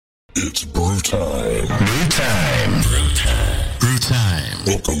It's brew time. Brew time. Brew time. Brew time.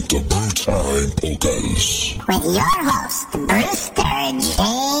 Welcome to Brew Time Polkas. With your host, Brewster J. Cadbury.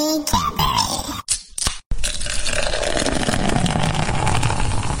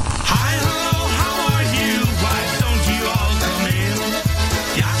 Hi, hello, how are you? Why don't you all come in?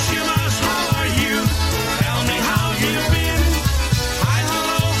 Yashimas, how are you? Tell me how you've been. Hi,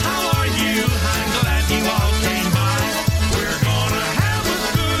 hello, how are you? I'm glad you all came by. We're gonna have a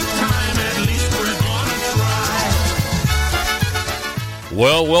good time, at least we're gonna try.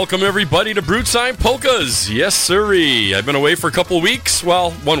 Well, welcome everybody to Brew Time Polkas. Yes, sirree. I've been away for a couple of weeks.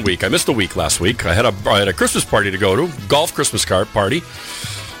 Well, 1 week. I missed a week last week. I had a Christmas party to go to, golf Christmas card party.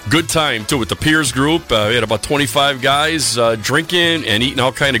 Good time too with the peers group. We had about 25 guys drinking and eating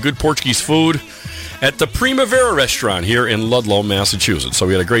all kind of good Portuguese food at the Primavera restaurant here in Ludlow, Massachusetts. So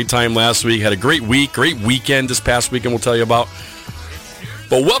we had a great time last week. Had a great week, great weekend this past weekend. We'll tell you about.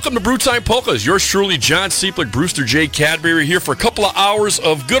 But welcome to Brew Time Polkas. Yours truly, John Seeplick, Brewster J. Cadbury, here for a couple of hours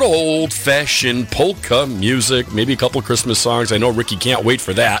of good old-fashioned polka music, maybe a couple of Christmas songs. I know Ricky can't wait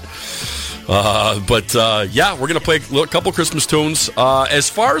for that. Yeah, we're going to play a couple Christmas tunes. As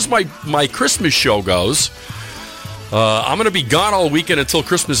far as my Christmas show goes, I'm going to be gone all weekend until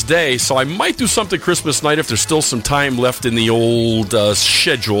Christmas Day, so I might do something Christmas night if there's still some time left in the old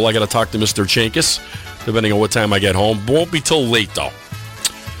schedule. I got to talk to Mr. Chankis, depending on what time I get home. Won't be till late, though.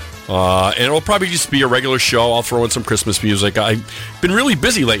 And it'll probably just be a regular show. I'll throw in some Christmas music. I've been really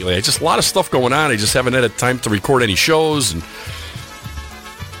busy lately. Just a lot of stuff going on. I just haven't had time to record any shows. And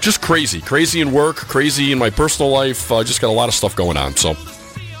just crazy. Crazy in work, crazy in my personal life. Just got a lot of stuff going on. So,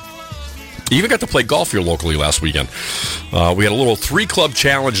 even got to play golf here locally last weekend. We had a little 3-club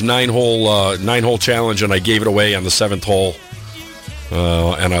challenge, 9-hole challenge, and I gave it away on the 7th hole.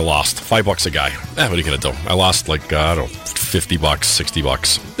 And I lost $5 a guy. What are you going to do? I lost I don't know, $50,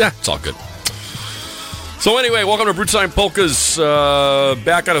 $60. Yeah, it's all good. So anyway, welcome to Brew Time Polkas.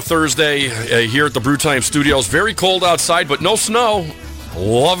 Back on a Thursday here at the Brew Time Studios. Very cold outside, but no snow.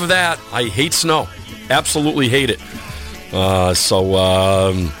 Love that. I hate snow. Absolutely hate it. Yeah,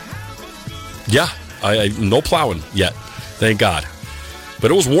 I no plowing yet. Thank God.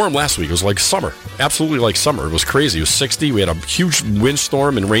 But it was warm last week. It was like summer. Absolutely like summer. It was crazy. It was 60. We had a huge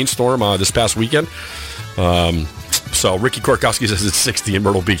windstorm and rainstorm this past weekend. So Ricky Korkowski says it's 60 in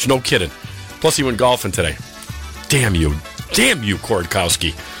Myrtle Beach. No kidding. Plus he went golfing today. Damn you. Damn you,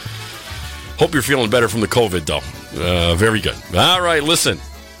 Korkowski. Hope you're feeling better from the COVID, though. Very good. All right, listen.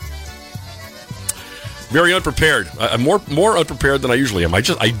 Very unprepared. I'm more unprepared than I usually am. I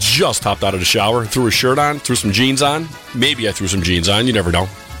just hopped out of the shower, threw a shirt on, threw some jeans on. Maybe I threw some jeans on. You never know.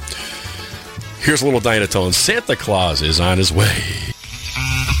 Here's a little Dynatone. Santa Claus is on his way.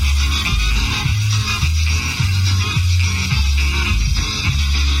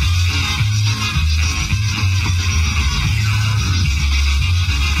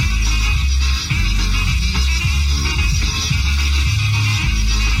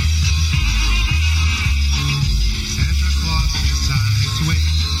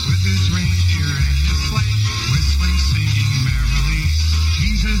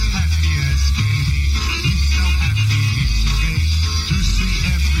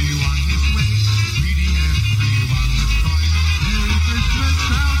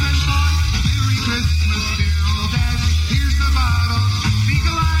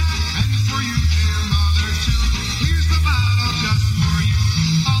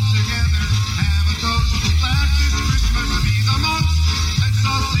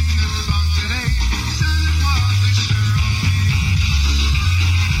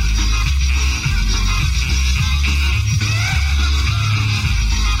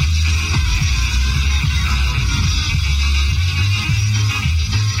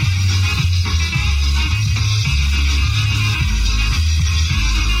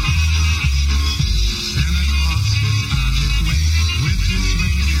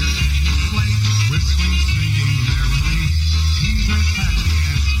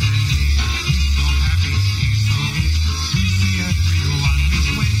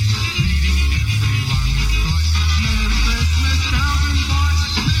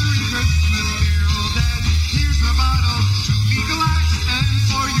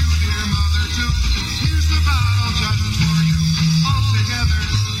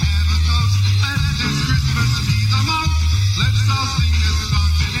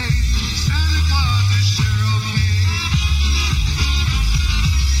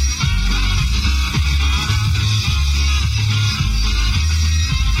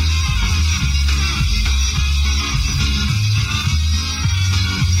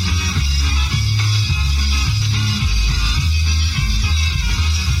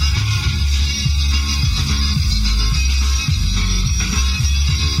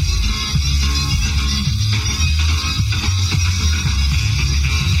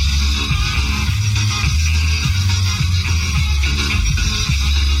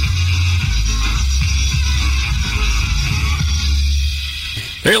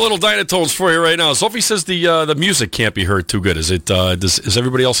 Hey, little Dynatones for you right now. Sophie says the music can't be heard too good. Is it? Is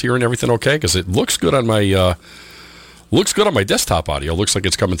everybody else hearing everything okay? Because it looks good on my desktop audio. Looks like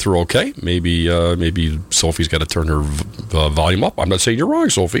it's coming through okay. Maybe Sophie's got to turn her volume up. I'm not saying you're wrong,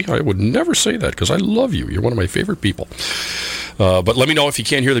 Sophie. I would never say that because I love you. You're one of my favorite people. But let me know if you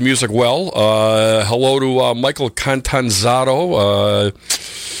can't hear the music well. Hello to Michael Cantanzaro.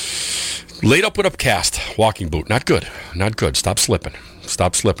 Laid up with a cast. Walking boot. Not good. Not good. Stop slipping.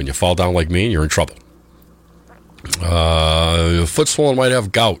 Stop slipping. You fall down like me and you're in trouble. Foot swollen, might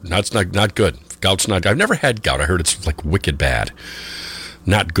have gout. That's not good. Gout's not. I've never had gout. I heard it's like wicked bad.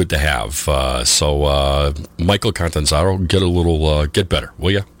 Not good to have. So Michael Cantanzaro, get better,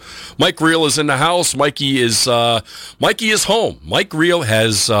 will you? Mike Reel is in the house. Mikey is home. Mike Reel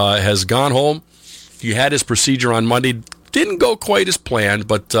has gone home. He had his procedure on Monday. Didn't go quite as planned,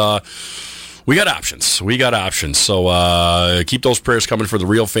 but we got options. So keep those prayers coming for the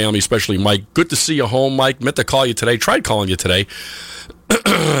Reel family, especially Mike. Good to see you home, Mike. Meant to call you today. Tried calling you today.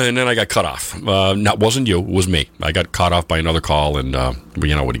 And then I got cut off. That wasn't you. It was me. I got caught off by another call, and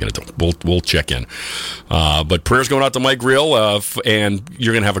you know what are you going to do? We'll check in. But prayers going out to Mike Reel, and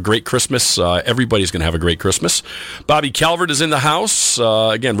you're going to have a great Christmas. Everybody's going to have a great Christmas. Bobby Calvert is in the house.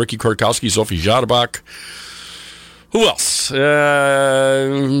 Again, Ricky Korkowski, Sophie Jadabach. Who else?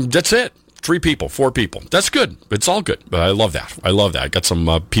 That's it. 4 people. That's good. It's all good. I love that. I got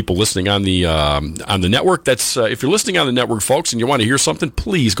some people listening on the network. That's if you're listening on the network, folks, and you want to hear something,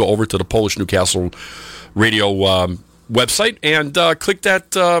 please go over to the Polish Newcastle Radio website and click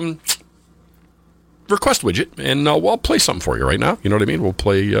that request widget, and we'll play something for you right now. You know what I mean? We'll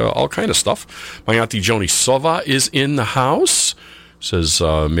play all kind of stuff. My auntie Joni Sova is in the house. Says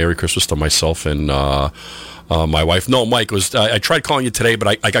Merry Christmas to myself and my wife. No, Mike, I tried calling you today,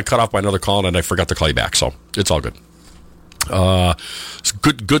 but I got cut off by another call, and I forgot to call you back, so it's all good. It's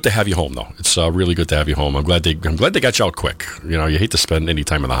good to have you home, though. It's really good to have you home. I'm glad they got you out quick. You know, you hate to spend any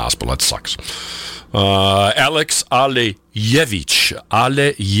time in the hospital. That sucks. Alex Alejevich,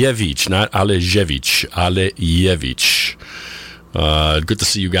 not Alejevich, Alejevich. Good to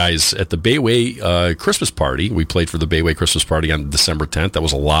see you guys at the Bayway Christmas party. We played for the Bayway Christmas party on December 10th. That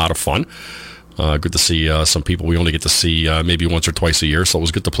was a lot of fun. Good to see some people we only get to see maybe once or twice a year, so it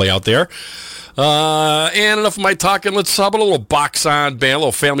was good to play out there. And enough of my talking. Let's have a little box on band, a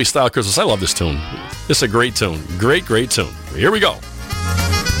little family style Christmas. I love this tune. This is a great tune. Great tune. Here we go.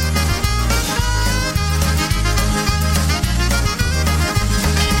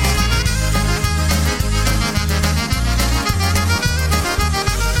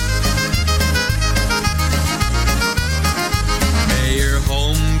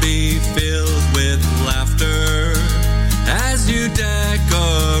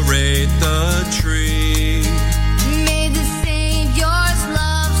 Savior's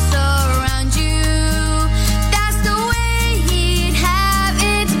love surround you. That's the way he'd have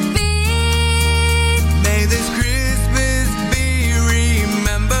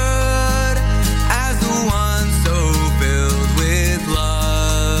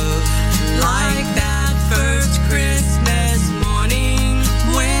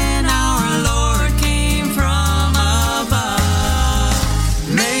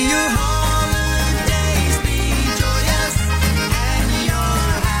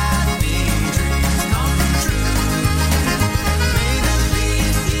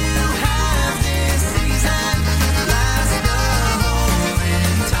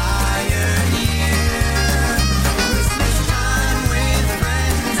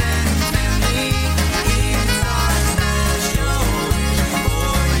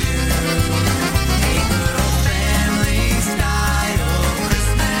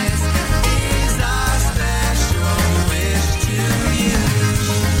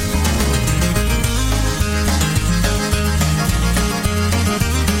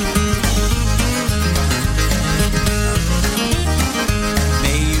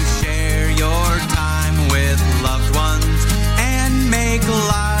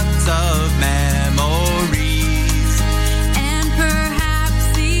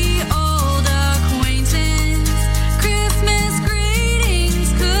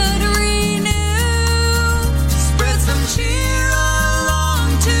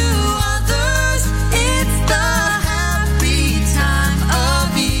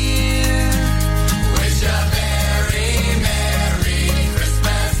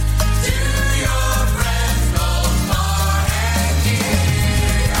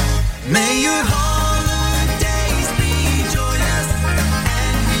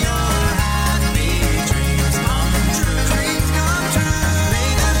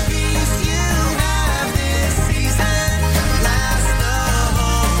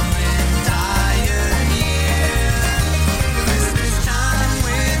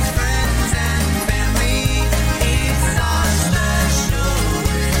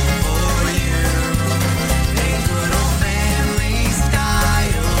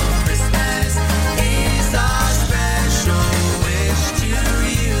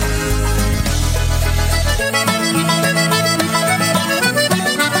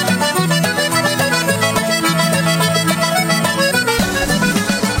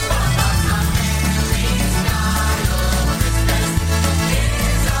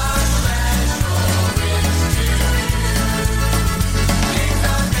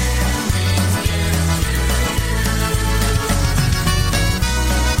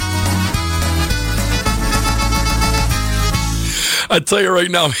I tell you right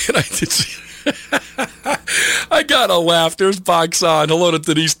now, man, I did. I gotta laugh. There's Box on. Hello to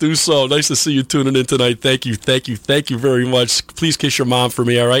Denise Dussault. Nice to see you tuning in tonight. Thank you very much. Please kiss your mom for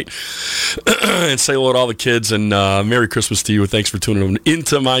me, all right? And say hello to all the kids, and Merry Christmas to you. Thanks for tuning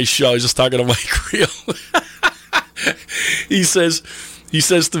into my show. I was just talking to Mike Reel. He says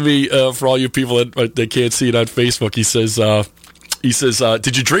to me, for all you people that can't see it on Facebook, he says,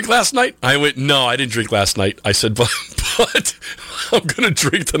 did you drink last night? I went, no, I didn't drink last night. I said, but I'm going to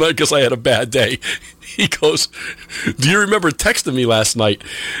drink tonight because I had a bad day. He goes, do you remember texting me last night?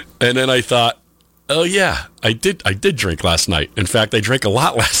 And then I thought, oh, yeah, I did drink last night. In fact, I drank a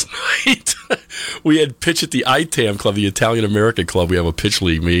lot last night. We had pitch at the ITAM Club, the Italian American Club. We have a pitch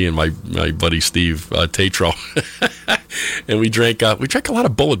league, me and my buddy Steve Tatro. And we drank a lot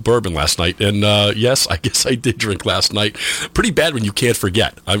of Bullet bourbon last night. And yes, I guess I did drink last night. Pretty bad when you can't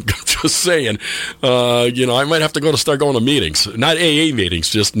forget. I'm just saying. I might have to start going to meetings. Not AA meetings,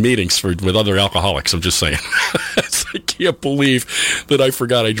 just meetings with other alcoholics. I'm just saying. I can't believe that I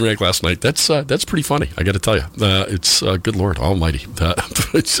forgot I drank last night. That's pretty funny, I got to tell you. It's good Lord Almighty.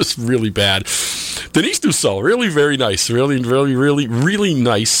 It's just really bad. Denise Dussault, really very nice. Really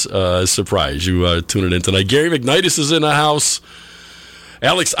nice surprise. You tuning in tonight. Gary McNitus is in the house.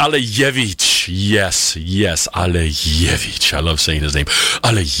 Alex Alejevich. Yes, Alejevich. I love saying his name.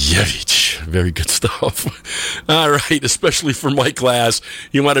 Alejevich. Very good stuff. All right, especially for Mike Glass.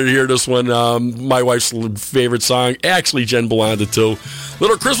 You wanted to hear this one. My wife's favorite song. Actually, Jen Belanda too.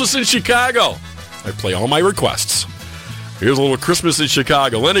 Little Christmas in Chicago. I play all my requests. Here's a little Christmas in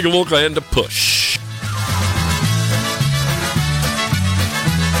Chicago. Lenny Gomulka and the Push.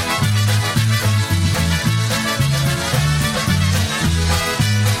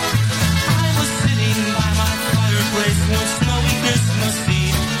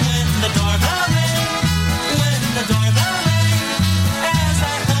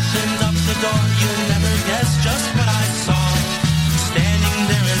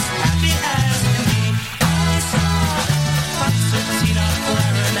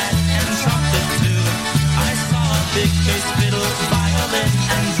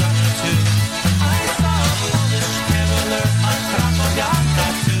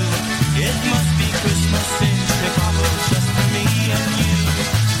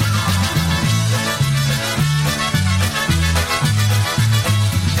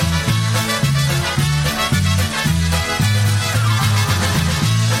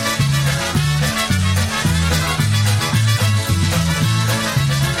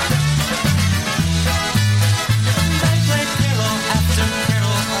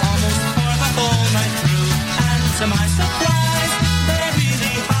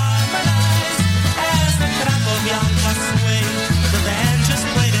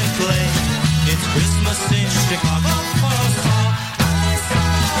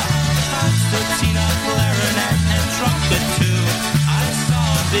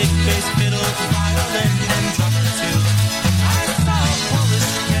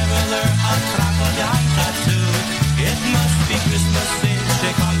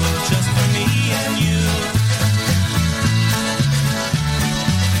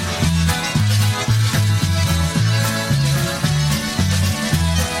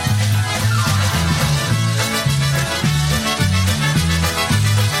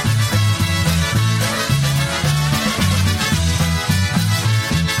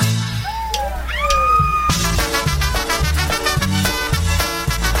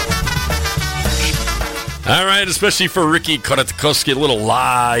 All right, especially for Ricky Koratkowski, a little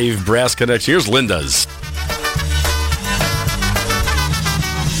live brass connection. Here's Linda's.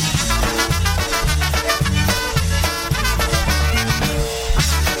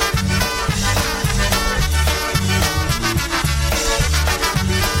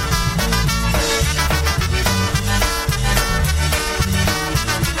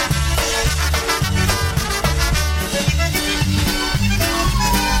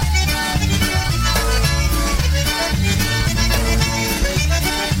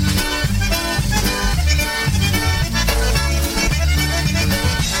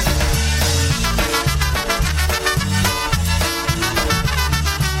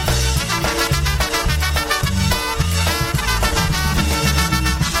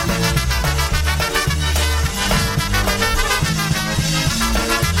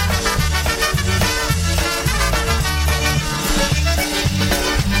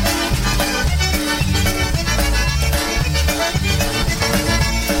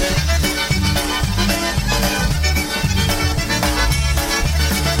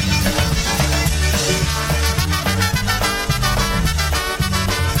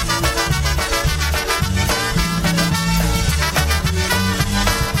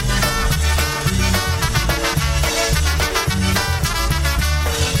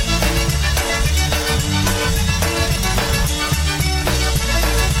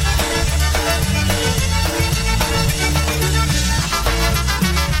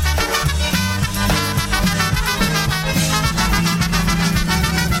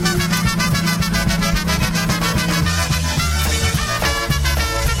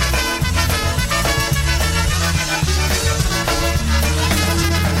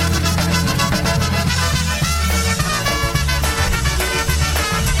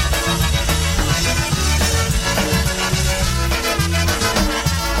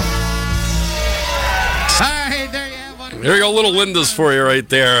 There you go, little Linda's for you right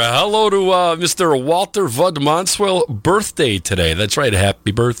there. Hello to Mr. Walter Vud Monswell, birthday today. That's right,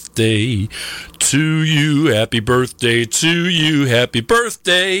 happy birthday to you, happy birthday to you, happy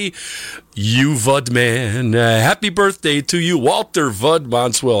birthday, you Vud man. Happy birthday to you, Walter Vud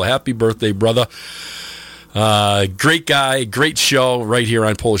Monswell. Happy birthday, brother. Great guy, great show right here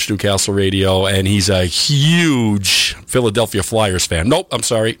on Polish Newcastle Radio, and he's a huge Philadelphia Flyers fan. Nope, I'm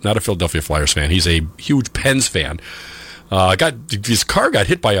sorry, not a Philadelphia Flyers fan. He's a huge Pens fan. His car got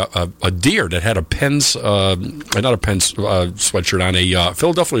hit by a deer that had a Pens, not a Pens sweatshirt on, a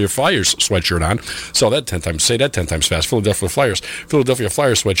Philadelphia Flyers sweatshirt on. So say that 10 times fast. Philadelphia Flyers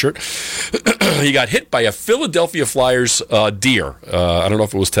sweatshirt. He got hit by a Philadelphia Flyers deer. I don't know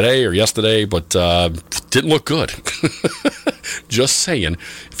if it was today or yesterday, but didn't look good. Just saying.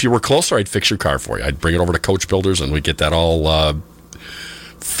 If you were closer, I'd fix your car for you. I'd bring it over to Coach Builders and we'd get that all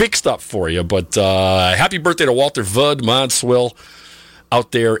fixed up for you. But happy birthday to Walter Vud Monswell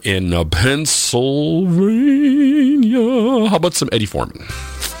out there in Pennsylvania. How about some Eddie Foreman?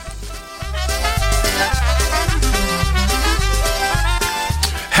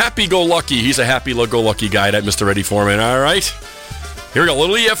 Happy-go-lucky. He's a happy-go-lucky guy, that Mr. Eddie Foreman. All right. Here we go.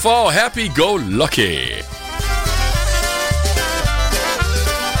 Little EFO. Happy-go-lucky.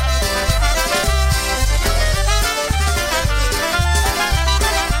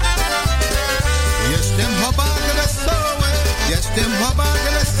 Jestem chłopak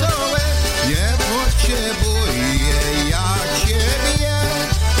wesoły, nie potrzebuję ja ciebie,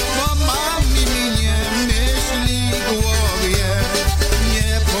 bo mam mnie myśli w głowie.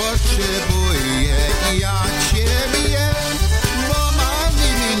 Nie potrzebuję ja ciebie, bo mam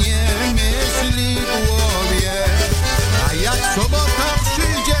mnie myśli w głowie. A jak sobota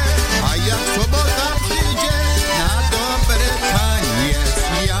przyjdzie, na dobry taniec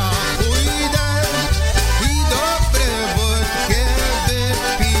ja pójdę i dobre wódkę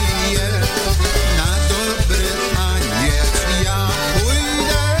wypiję. Na dobry taniec ja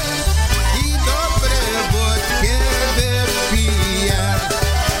pójdę i dobre wódkę wypiję.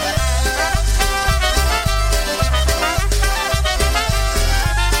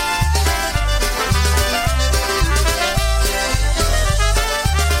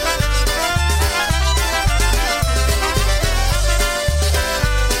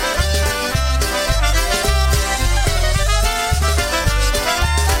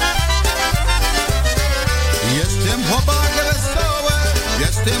 Jestem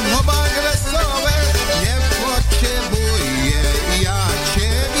chłopak wesoły, nie potrzebuję ja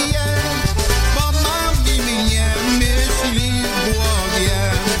ciebie, bo mam mnie myśli w głowie.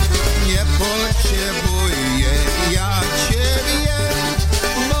 Nie potrzebuję ja ciebie,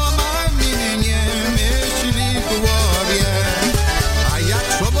 bo mam mnie myśli w głowie. A jak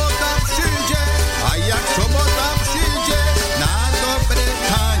sobota przyjdzie, na dobry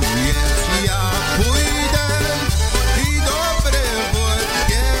taniec ja pójdę i dobre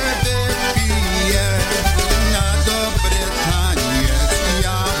wódkę wypiję. Na dobry taniec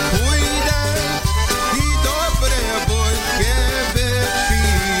ja pójdę i dobre wódkę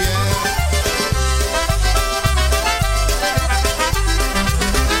wypiję.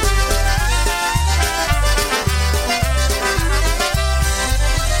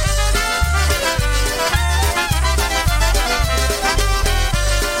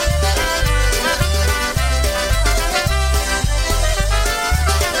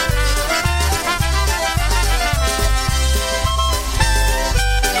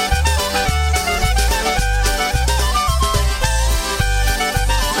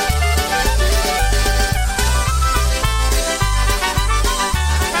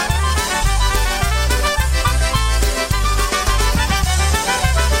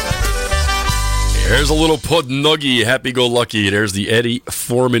 There's a little Podnuggy, happy-go-lucky. There's the Eddie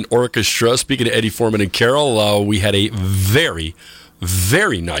Foreman Orchestra. Speaking of Eddie Foreman and Carol, we had a very,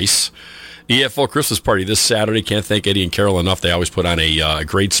 very nice EFO Christmas party this Saturday. Can't thank Eddie and Carol enough. They always put on a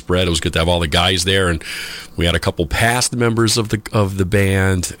great spread. It was good to have all the guys there, and we had a couple past members of the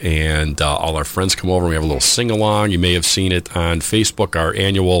band, and all our friends come over. We have a little sing-along. You may have seen it on Facebook, our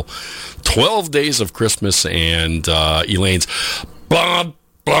annual 12 Days of Christmas, and Elaine's Bum,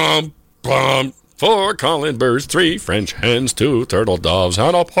 Bum, Bum. 4 calling birds, 3 French hens, 2 turtle doves,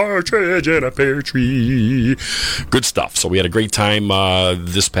 and a partridge in a pear tree. Good stuff. So we had a great time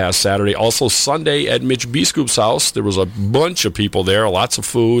this past Saturday. Also Sunday at Mitch B-Scoop's house. There was a bunch of people there, lots of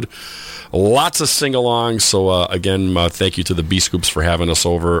food, lots of sing-alongs. So again, thank you to the B-Scoops for having us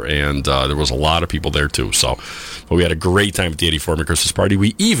over, and there was a lot of people there too. So but we had a great time at the 84th Christmas party.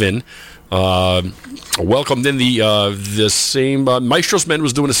 We even welcomed in the same Maestro's Men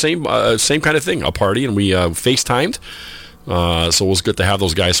was doing the same kind of thing, a party, and we FaceTimed. So it was good to have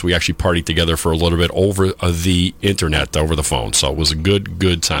those guys. So we actually partied together for a little bit over the internet, over the phone. So it was a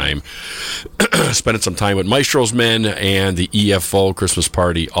good time. Spending some time with Maestro's Men and the EFO Christmas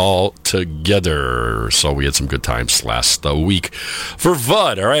party all together. So we had some good times last week. For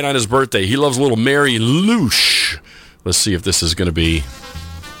Vud, all right, on his birthday, he loves little Mary Loosh. Let's see if this is going to be...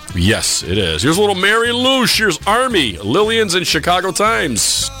 Yes, it is. Here's little Mary Loosh. Here's Army, Lillian's and Chicago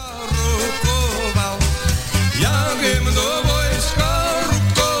Times.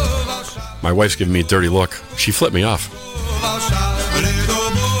 My wife's giving me a dirty look. She flipped me off.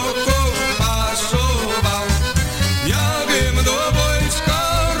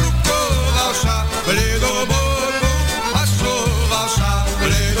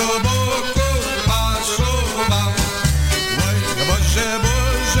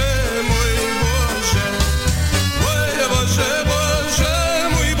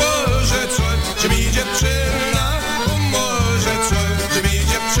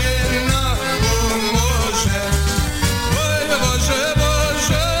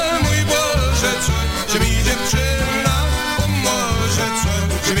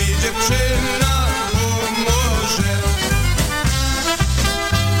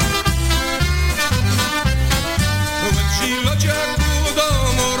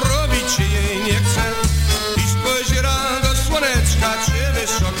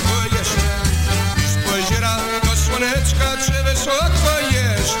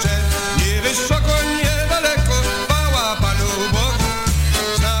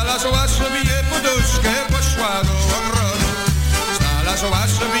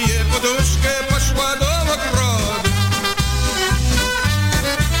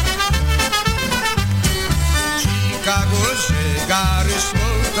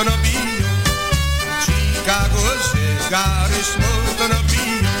 Gary smutno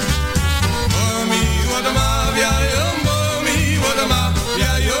nabiją, bo mi odmawiają, bo mi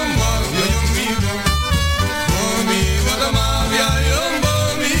odmawiają moją miłą. Bo mi odmawiają, bo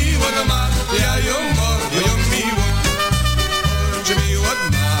mi odmawiają moją miłą. Choć mi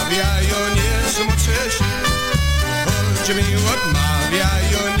odmawiają, nie smucę się. Choć mi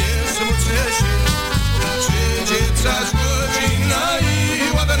odmawiają, nie smucę się. Przyjdzie czas godzina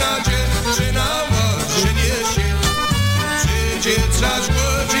i ładna dziewczyna wodzie niesie. Czas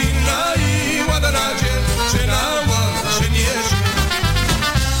godzina i ładna dziewczyna wodzie niesie.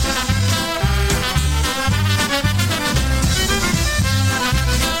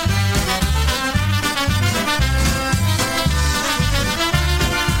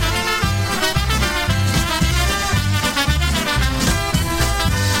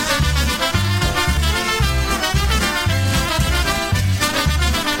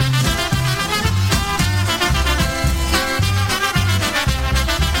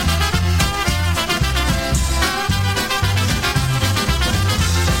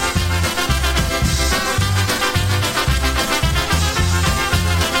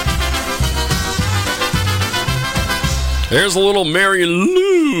 There's a little Mary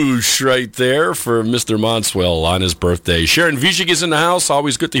Loosh right there for Mr. Monswell on his birthday. Sharon Vijig is in the house.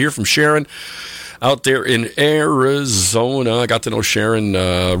 Always good to hear from Sharon out there in Arizona. I got to know Sharon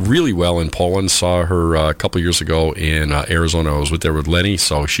really well in Poland. Saw her a couple years ago in Arizona. I was there with Lenny.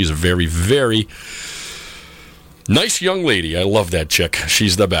 So she's a very, very nice young lady. I love that chick.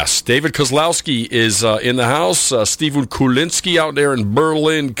 She's the best. David Kozlowski is in the house. Steven Kulinski out there in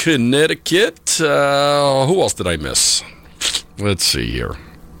Berlin, Connecticut. Who else did I miss? Let's see here.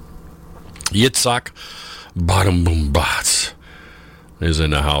 Yitzhak Bottom-Boom-Bats is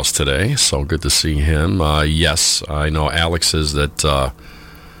in the house today, so good to see him. Yes, I know Alex says that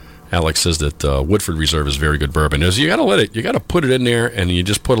Woodford Reserve is very good bourbon. You got to put it in there, and you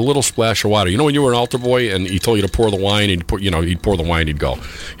just put a little splash of water. You know when you were an altar boy and he told you to pour the wine, and he'd pour the wine, he'd go,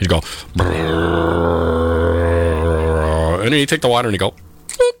 and then you take the water and you go,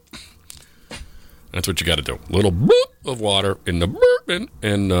 boop. That's what you got to do. A little boop of water in the bourbon,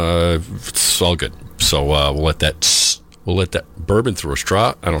 and it's all good. So we'll let that bourbon through a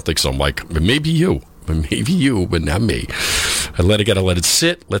straw. I don't think so, Mike. But maybe you, but not me. Gotta let it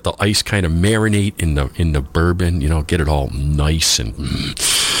sit. Let the ice kind of marinate in the bourbon. Get it all nice and.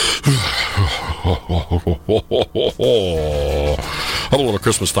 Have a little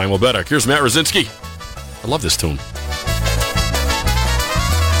Christmas time. We'll bet. Here's Matt Rosinski. I love this tune.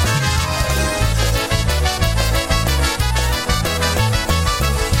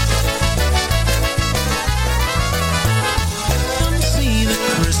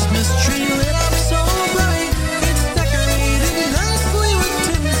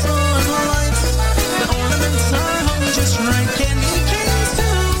 Just right, candy canes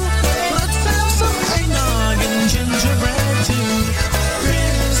too. Let's have some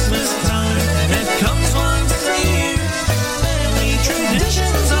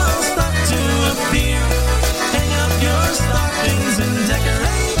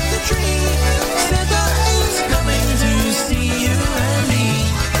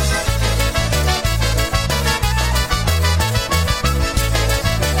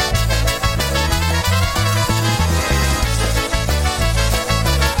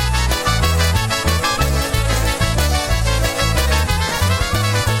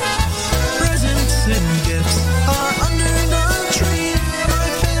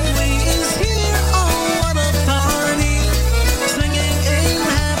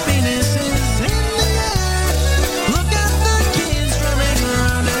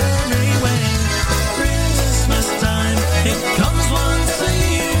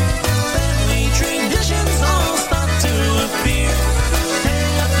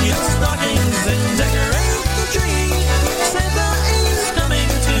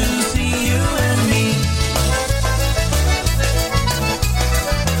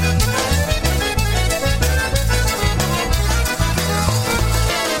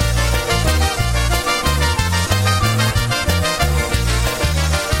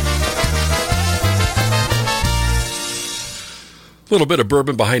little bit of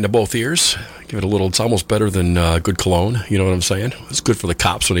bourbon behind the both ears. Give it a little, it's almost better than good cologne. You know what I'm saying? It's good for the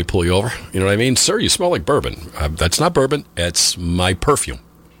cops when they pull you over. You know what I mean? Sir, you smell like bourbon. That's not bourbon. It's my perfume.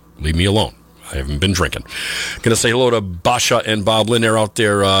 Leave me alone. I haven't been drinking. Going to say hello to Basha and Bob Lynn. They're out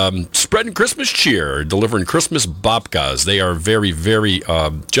there spreading Christmas cheer, delivering Christmas babkas. They are very, very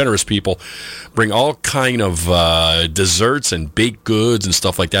generous people. Bring all kind of desserts and baked goods and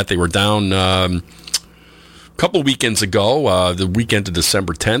stuff like that. They were down a couple of weekends ago, the weekend of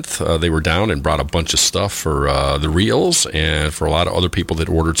December 10th. They were down and brought a bunch of stuff for the Reels and for a lot of other people that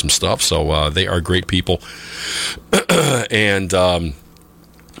ordered some stuff. So they are great people. And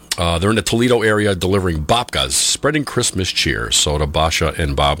they're in the Toledo area delivering babkas, spreading Christmas cheer. So to Basha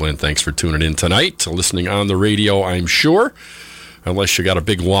and Bob Lynn, thanks for tuning in tonight, listening on the radio, I'm sure. Unless you got a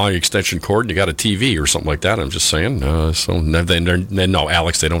big, long extension cord and you got a TV or something like that, I'm just saying. No,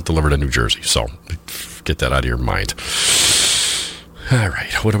 Alex, they don't deliver to New Jersey. So get that out of your mind. All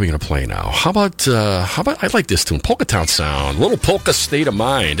right, what are we going to play now? How about, I like this tune, Polka Town Sound, little polka state of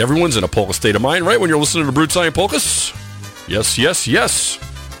mind. Everyone's in a polka state of mind, right, when you're listening to Brew Time Polkas? Yes, yes, yes.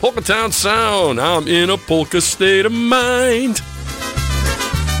 Polka Town Sound, I'm in a polka state of mind.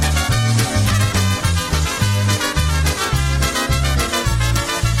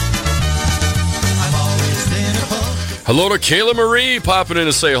 Hello to Kayla Marie, popping in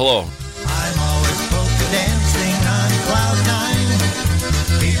to say hello. I'm always polka dancing on cloud nine.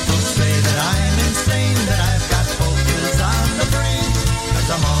 People say that I'm insane, that I've got polkas on the brain, 'cause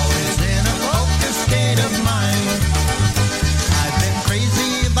I'm always in a polka state of mind. I've been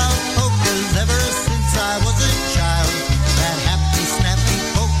crazy about polkas ever since I was a child. That happy, snappy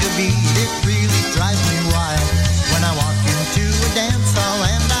polka beat, it really drives me wild. When I walk into a dance hall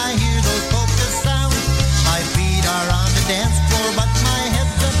and I hear those polka sounds, my feet are on the dance floor, but my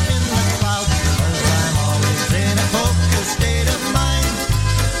head's up in the clouds, 'cause I'm always in a polka state of mind.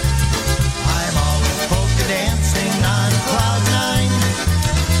 I'm always polka dancing on cloud nine.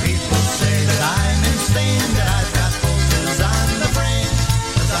 People say that I'm insane, that I've got polkas on the brain,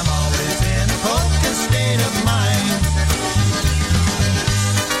 'cause I'm always in a polka state of mind.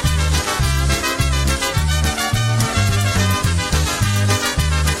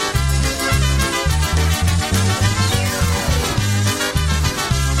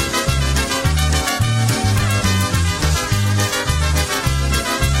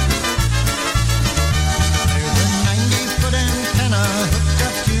 There's a 90-foot antenna hooked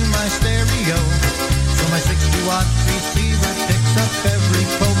up to my stereo, so my 60-watt receiver picks up every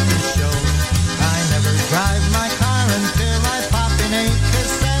polka show. I never drive my car until I pop in a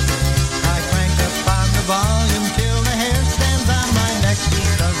cassette. I crank up on the volume till the hair stands on my neck,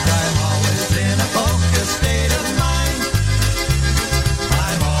 because I'm always in a polka state of mind.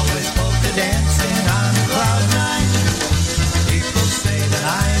 I'm always polka dancing on cloud nine. People say that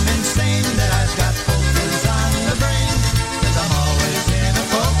I'm insane, that I've got polkas on the brain, 'cause I'm always in a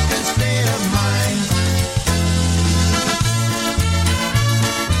polka state of mind.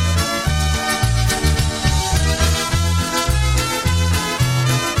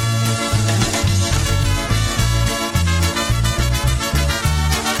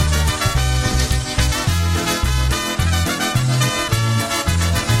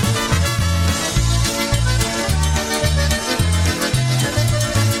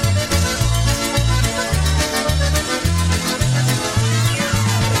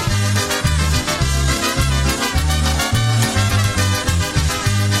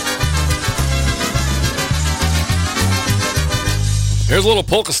 Here's a little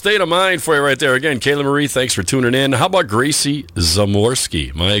polka state of mind for you right there. Again, Kayla Marie, thanks for tuning in. How about Gracie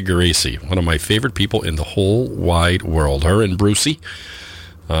Zamorski? My Gracie, one of my favorite people in the whole wide world. Her and Brucey.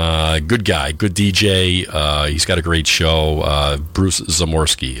 Good guy, good DJ. He's got a great show. Bruce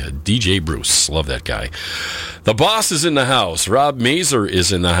Zamorski, DJ Bruce. Love that guy. The boss is in the house. Rob Mazer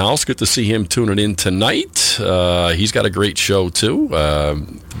is in the house. Good to see him tuning in tonight. He's got a great show, too.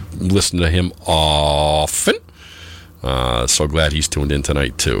 Listen to him often. So glad he's tuned in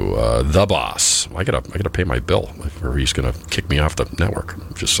tonight too. The boss. I gotta pay my bill, or he's gonna kick me off the network.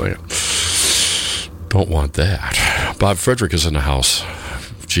 I'm just saying. Don't want that. Bob Frederick is in the house.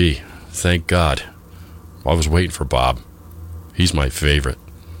 Gee, thank God. I was waiting for Bob. He's my favorite.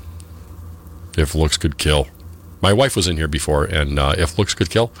 If looks could kill. My wife was in here before, and if looks could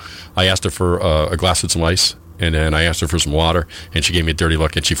kill, I asked her for a glass with some ice, and then I asked her for some water, and she gave me a dirty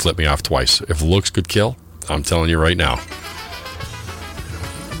look, and she flipped me off twice. If looks could kill, I'm telling you right now,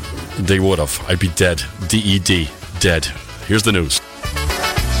 they would have. I'd be dead. D-E-D. Dead. Here's the news.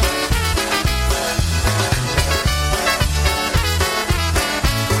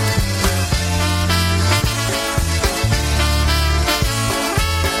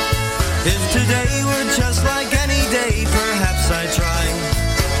 If today were just like any day, perhaps I'd try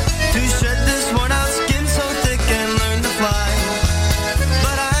to shed this worn out skin so thick and learn to fly.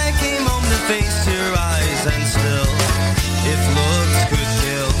 But I came home to face your eyes, and still, if looks could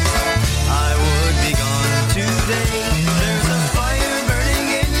kill, I would be gone today. There's a fire burning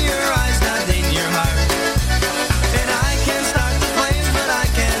in your eyes, not in your heart. And I can't start the flames, but I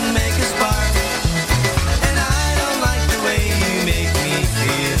can make a spark. And I don't like the way you make me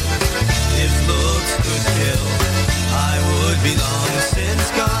feel. If looks could kill, I would be long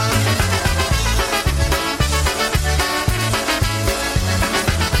since gone.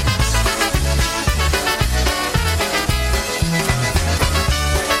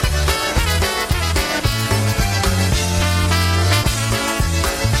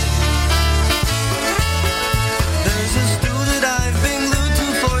 There's a stool that I've been glued to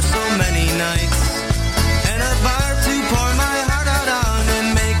for so many nights, and a bar to pour my heart out on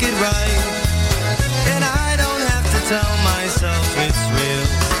and make it right. And I don't have to tell myself it's real.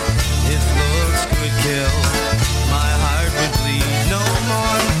 If looks could kill, my heart would bleed no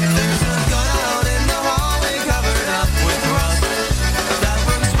more. There's a gun out in the hallway covered up with rust that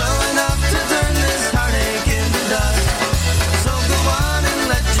works well enough to turn this heartache into dust. So go on and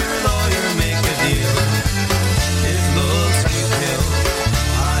let your lawyer make a deal. If looks could kill,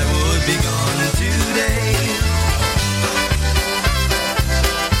 I would be gone today.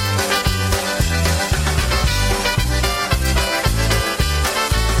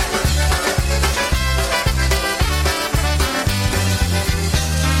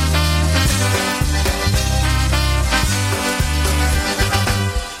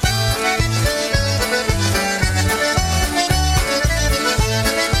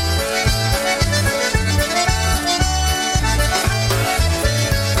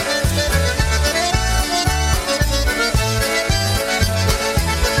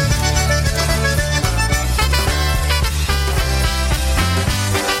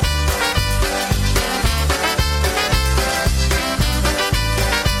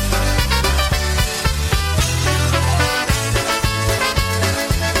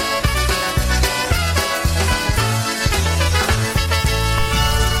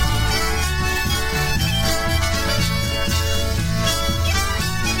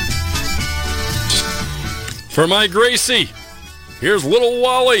 For my Gracie, here's Little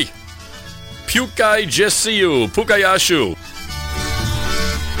Wally. Pukaj Jesiu, Pukayashu.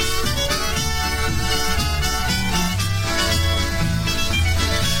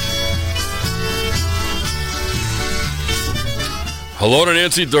 Hello to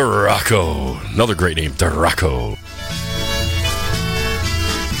Nancy Duraco. Another great name, Duraco.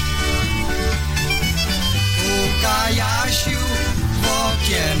 Ukajasiu w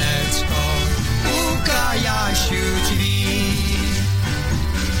okieneczko, ukajasiu drzwi.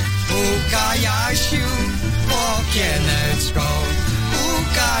 Ukajasiu w okieneczko,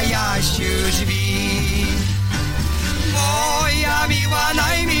 ukajasiu drzwi. Moja miła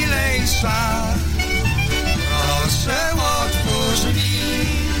najmilejsza, proszę otwórz mi.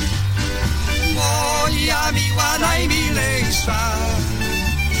 Moja miła najmilejsza,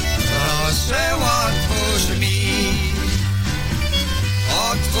 proszę otwórz mi.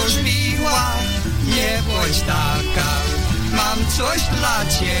 Otwórz miła, nie bądź taka, mam coś dla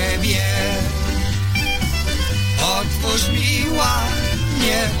ciebie. Otwórz miła,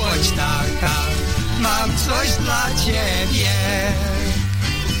 nie bądź taka, mam coś dla ciebie.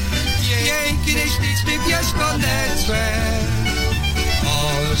 Piękny, śliczny pieszkoneczek,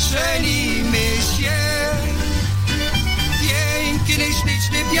 ożenimy się. Piękny,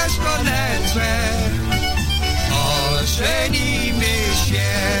 śliczny pieszkoneczek, ożenimy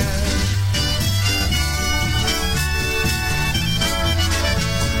się.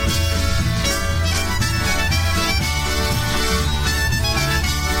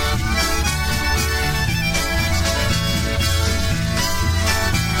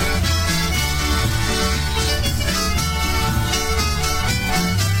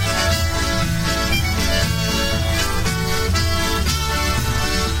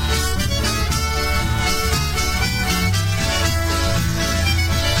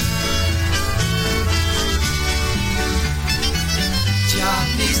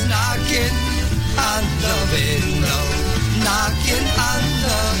 Knocking on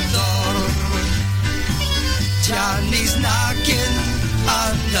the door. Johnny's knocking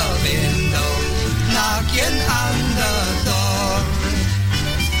on the window, knocking on the door.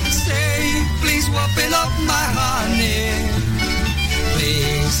 Say, please open up my honey,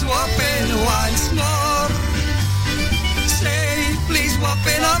 please open once more. Say, please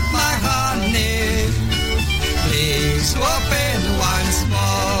open up my honey, please open once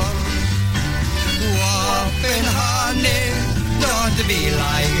more.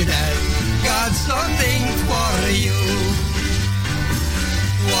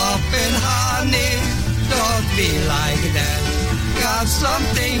 got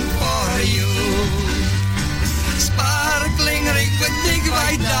something for you. Sparkling ring with big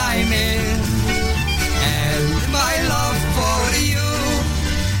white diamond, and my love for you.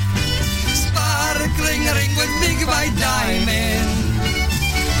 Sparkling ring with big white diamond,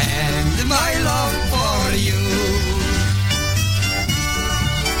 and my love for you.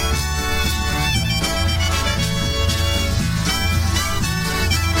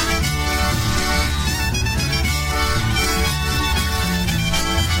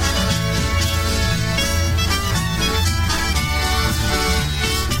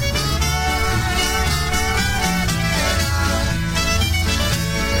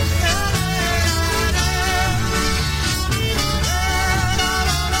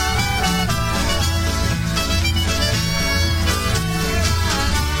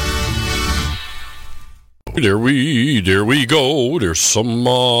 There we go. There's some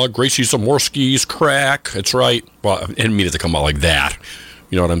Gracie Zamorski's crack. That's right. Well, I didn't mean it to come out like that.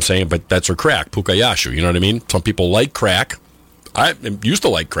 You know what I'm saying? But that's her crack, Pukayashu. You know what I mean? Some people like crack. I used to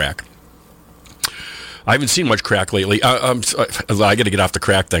like crack. I haven't seen much crack lately. I got to get off the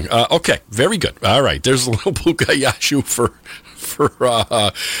crack thing. Okay, very good. All right, there's a little Pukayashu for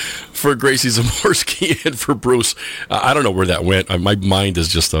Gracie Zamorski and for Bruce. I don't know where that went. My mind is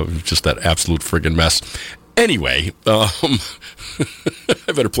just that absolute friggin' mess. Anyway, I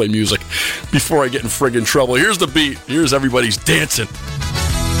better play music before I get in friggin' trouble. Here's the beat. Here's everybody's dancing.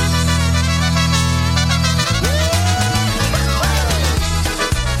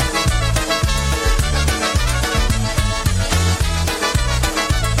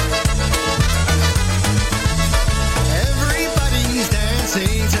 Everybody's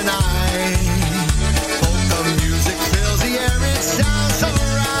dancing tonight. Polka music fills the air, it sounds so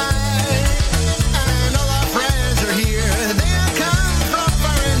right. And all our friends are here, they'll come from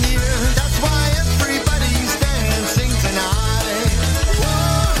far and near. That's why everybody's dancing tonight.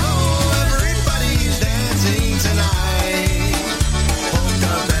 Whoa, everybody's dancing tonight.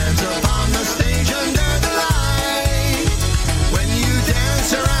 Polka bands upon the stage under the light. When you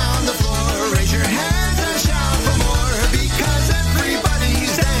dance around the floor, raise your hands and shout for more, because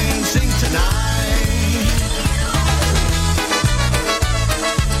everybody's dancing tonight.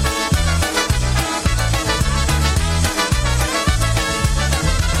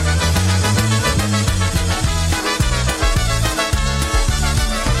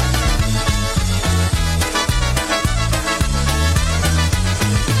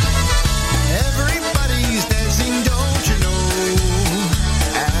 Everybody's dancing, don't you know?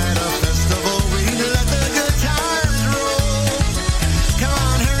 At a festival, we let the good times roll. Come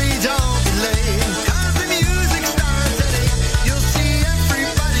on, hurry, don't be late, 'cause the music starts at 8. You'll see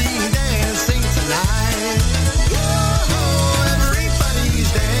everybody dancing tonight. Whoa, everybody's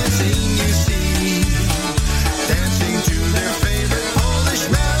dancing, you see, dancing to their favorite Polish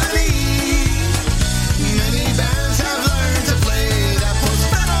melody. Many bands have learned to play that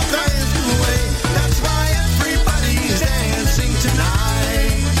post-metal kind of way. That's why everybody's dancing tonight.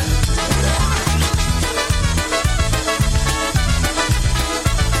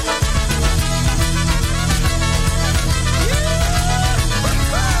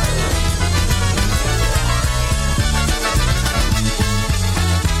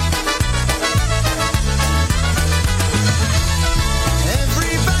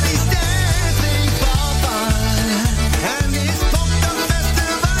 Everybody's dancing for fun, and this Polka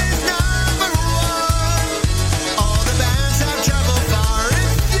Festival is number one. All the bands have traveled far.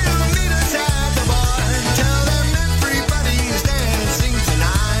 If you meet us at the bar, tell them everybody's dancing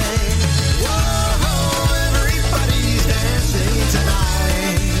tonight. Whoa, everybody's dancing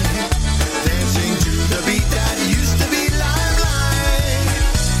tonight. Dancing to the beat that used to be limelight.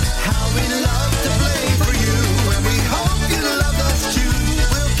 How we love to play for you, and we hope you love us too.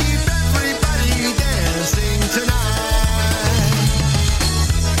 We'll keep everybody dancing tonight.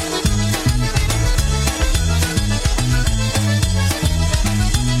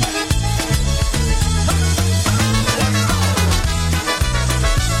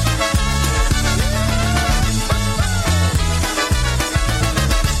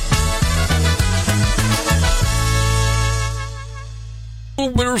 Oh,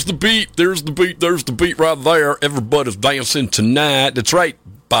 there's the beat. There's the beat. There's the beat right there. Everybody's dancing tonight. That's right,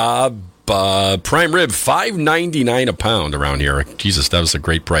 Bob. Prime rib, $5.99 a pound around here. Jesus, that was a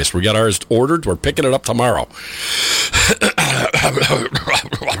great price. We got ours ordered. We're picking it up tomorrow.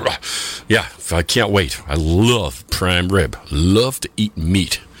 Yeah, I can't wait. I love prime rib. Love to eat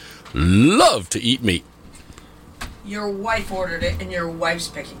meat. Love to eat meat. Your wife ordered it, and your wife's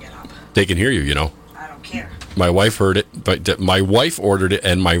picking it up. They can hear you, you know. I don't care. My wife heard it, but my wife ordered it,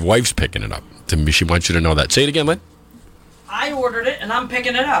 and my wife's picking it up. She wants you to know that. Say it again, Lynn. I ordered it, and I'm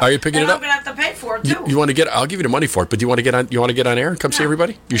picking it up. Are you picking and it I'm up? going to have to pay for it, too. You want to get? I'll give you the money for it. But do you want to get on? You want to get on air and come see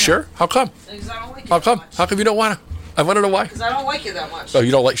everybody? You sure? How come? Because I don't like you How that come? much. How come you don't want to? I want to know why. Because I don't like you that much. Oh,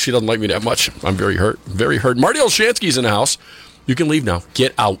 you don't like? She doesn't like me that much. I'm very hurt. Very hurt. Marty Olshansky's in the house. You can leave now.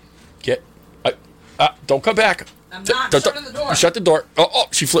 Get out. Don't come back. I'm not. Shut the door. Shut the door. Oh,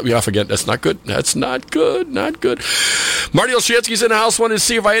 she flipped me off again. That's not good. That's not good. Not good. Marty Olshansky's in the house. Wanted to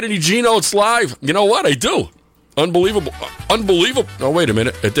see if I had any G notes live. You know what? I do. Unbelievable. Unbelievable. Oh, wait a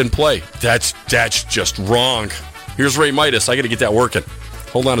minute. It didn't play. That's just wrong. Here's Ray Midas. I got to get that working.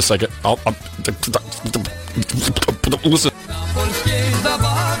 Hold on a second. Listen. Na polskiej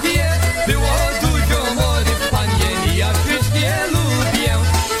zabawie było dużo młodych panien. Ja wszystkie lubię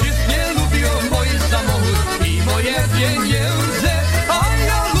mój samochód i moje pieniądze. A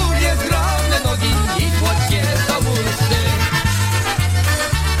ja lubię zgrabne nogi i słodkie zawózki.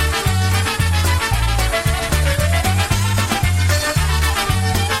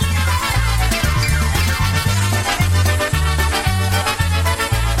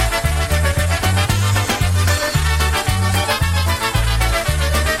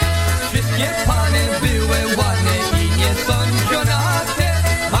 Wszystkie pany były ładne i niesądzionate.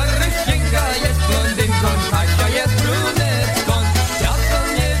 Marysienka jest blondynką, Kasia jest brunetką. Ja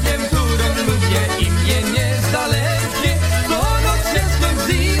sam nie wiem, którą lubię i mnie nie zależy. Co noc jestem z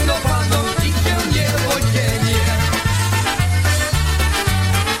inną paną i się nie odzienię.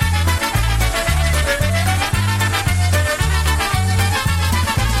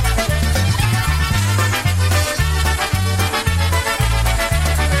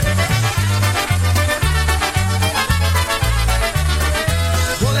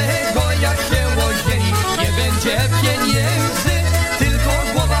 Kolego, jak się ożeni, nie będzie pieniędzy, tylko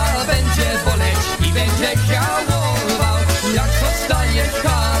głowa będzie boleć i będzie żałował. Jak zostaniesz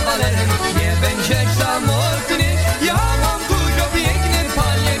kawalerem, nie będziesz samotny. Ja mam dużo pięknych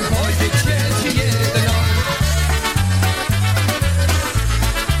panien, pożycie ci jedno.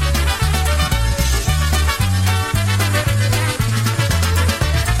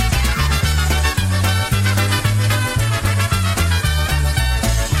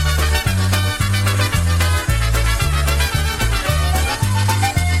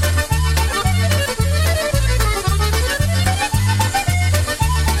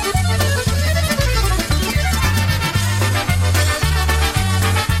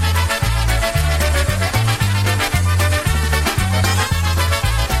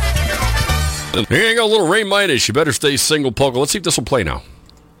 Here you go, little Ray Midas. You better stay single, Polka. Let's see if this will play now.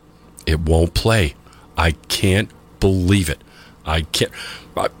 It won't play. I can't believe it. I can't.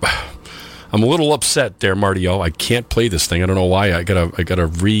 I'm a little upset there, Marty O. I can't play this thing. I don't know why. I gotta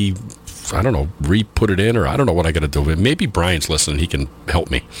re-put it in, or I don't know what I gotta do. Maybe Brian's listening. He can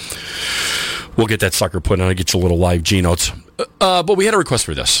help me. We'll get that sucker put on and get you a little live G notes. But we had a request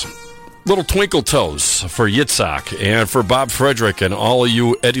for this. Little Twinkle Toes for Yitzhak and for Bob Frederick and all of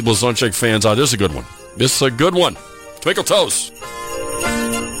you Eddie Blazonczyk fans. This is a good one. This is a good one. Twinkle Toes.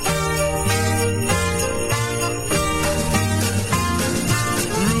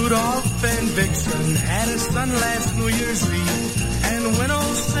 Rudolph and Vixen had a son last New Year's Eve, and when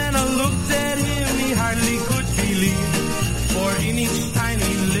old Santa looked at him, he hardly could believe. For in each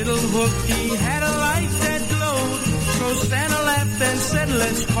tiny little hook, he had a light that glowed. So Santa laughed and said,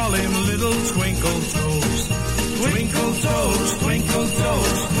 let's call him Little Twinkle Toes. Twinkle toes, twinkle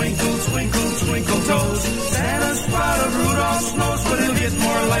toes, twinkle, twinkle, twinkle toes. Santa's proud of Rudolph's nose, but he'll get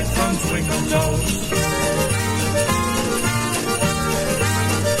more light from Twinkle Toes.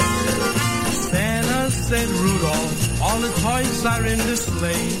 Santa said, Rudolph, all the toys are in the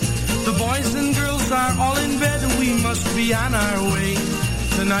sleigh. The boys and girls are all in bed, we must be on our way.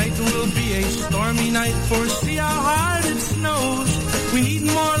 Tonight will be a stormy night, for see how hard it snows. We need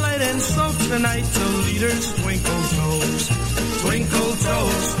more light and soap tonight to lead us Twinkle Toes. Twinkle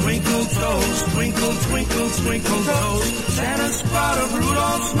toes, twinkle toes, twinkle, twinkle, twinkle toes. Santa's proud of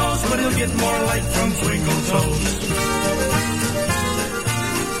Rudolph's nose, but he'll get more light from Twinkle Toes.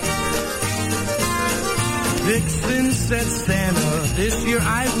 Vixen said, Santa, this year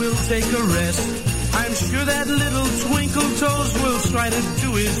I will take a rest. I'm sure that little Twinkle Toes will try to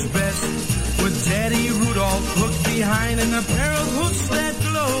do his best. With Daddy Rudolph hooked behind and a pair of hooks that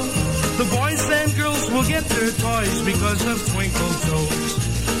glow, the boys and girls will get their toys because of Twinkle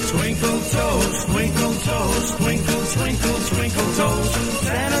Toes. Twinkle Toes, twinkle toes, twinkle, twinkle, twinkle toes.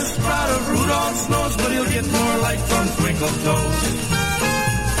 Santa's proud of Rudolph's nose, but he'll get more light from Twinkle Toes.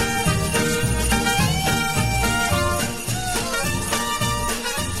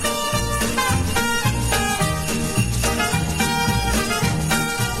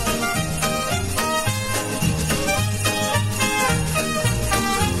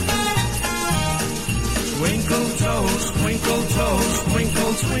 toes, twinkle toes,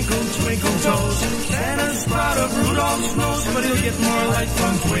 twinkle, twinkle, twinkle toes. Santa's proud of Rudolph's nose, but he'll get more light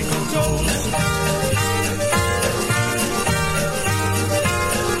from twinkle toes.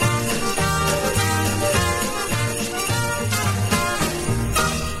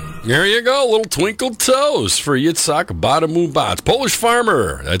 There you go, little twinkle toes for Yitzhak Badamubat. Polish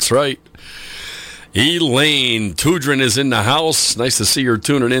farmer, that's right. Elaine Tudrin is in the house. Nice to see her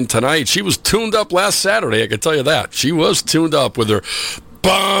tuning in tonight. She was tuned up last Saturday, I can tell you that. She was tuned up with her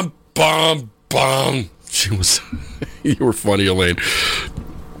bum, bum, bum. She was, you were funny, Elaine.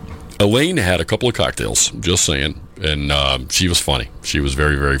 Elaine had a couple of cocktails, just saying, and she was funny. She was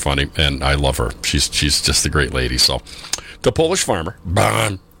very, very funny, and I love her. She's just a great lady. So, the Polish farmer,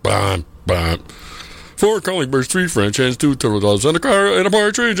 bum, bum, bum. 4 calling birds, 3 French hens, 2 turtle doves, and a car, and a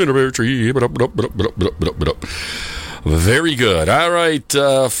partridge in a pear tree. Very good. All right,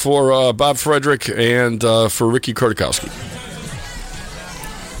 for Bob Frederick and for Ricky Kortakowski.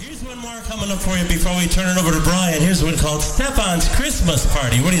 Here's one more coming up for you before we turn it over to Brian. Here's one called Stefan's Christmas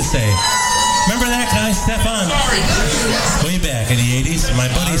Party. What do you say? Remember that guy, Stefan? Way back in the 80s. My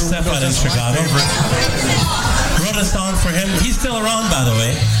buddy Stefan in Chicago wrote a song for him. He's still around, by the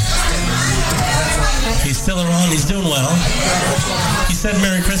way. He's still around. He's doing well. He said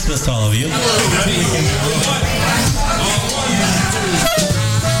Merry Christmas to all of you. What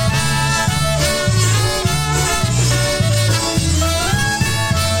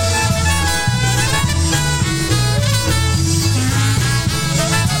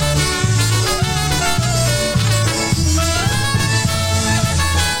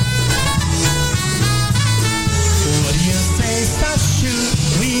do you say, Stashu?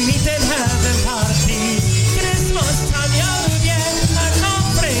 We meet and have a party. Christmas time, ja lubię, a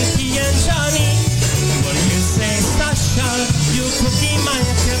Frankie and Johnny. What do you say, Stasha? You cookie my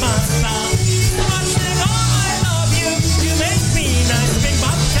kielbasa. Smacznego, I love you. You make me nice big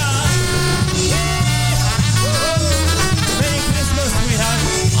babka. Merry Christmas, sweetheart.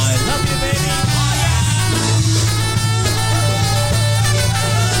 I love you, baby. Oh yeah.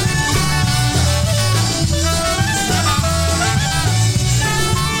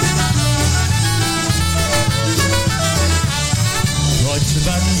 Chodź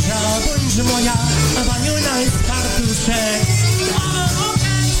Banża, bądź moja, baniu najstartuszek. Oh,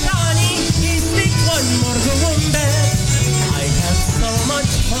 Johnny, please speak one more gołąbę. I have so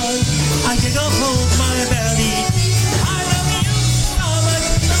much fun, I can go hold my belly. I love you so much,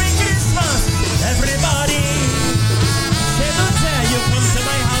 Merry Christmas, everybody. Say, don't dare you come to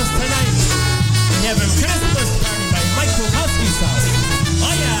my house tonight. We have a Christmas party by Mike Bukowski's house.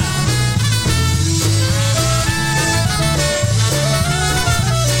 Oh yeah.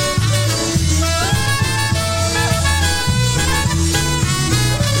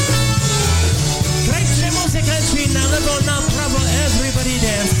 Grajcie muzykę, czyli na lewo, na prawo, everybody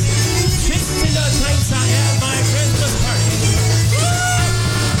dance. Wszyscy do tańca at my Christmas party.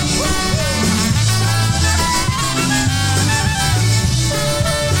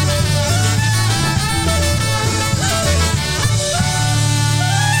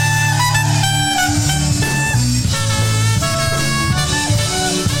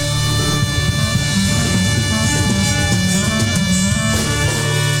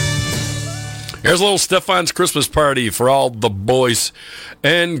 Here's a little Stefan's Christmas party for all the boys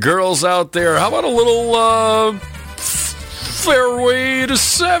and girls out there. How about a little Fairway to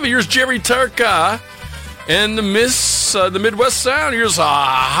 7? Here's Jerry Tarka and the Midwest Sound. Here's a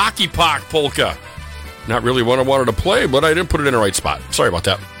Hockey Puck polka. Not really what I wanted to play, but I didn't put it in the right spot. Sorry about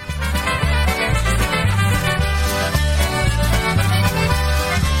that.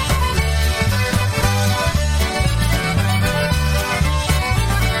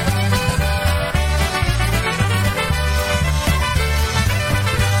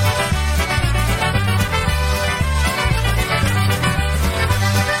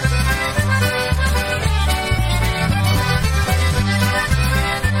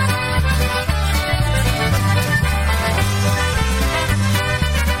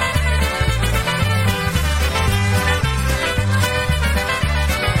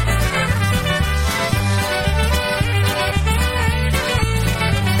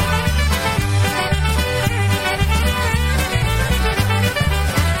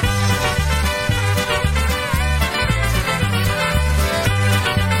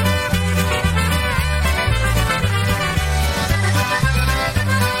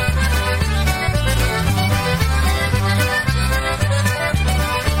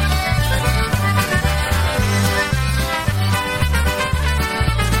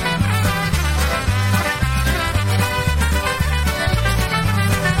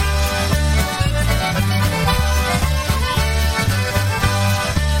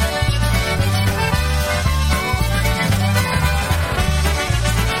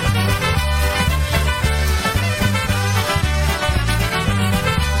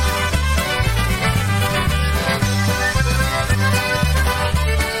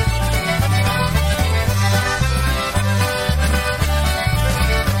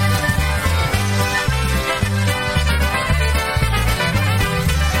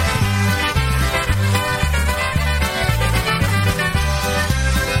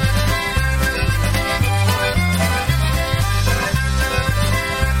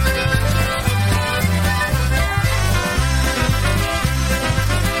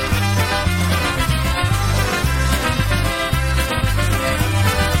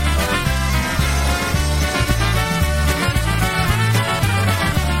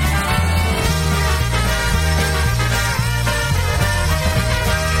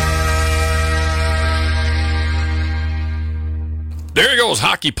 There goes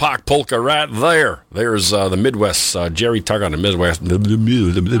Hockey Pock Polka right there. There's the Midwest, Jerry Tug on the Midwest. Pour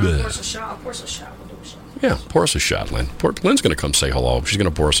us a shot. We'll do a shot. Yeah, pour us a shot, Lynn. Lynn's going to come say hello. She's going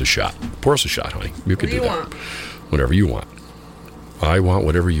to pour us a shot. Pour us a shot, honey. You can do that. Want? Whatever you want. I want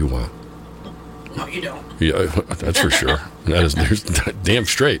whatever you want. No, you don't. Yeah, that's for sure. There's damn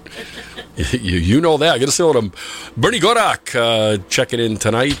straight. You know that. I got to say hello to Bernie Godak checking in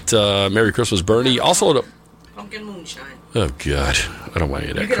tonight. Merry Christmas, Bernie. Also to pumpkin moonshine. Oh God, I don't want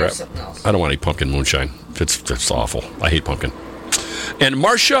any of that crap. I don't want any pumpkin moonshine. It's awful. I hate pumpkin. And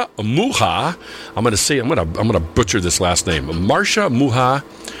Marcia Muha, I'm gonna butcher this last name. Marcia Muha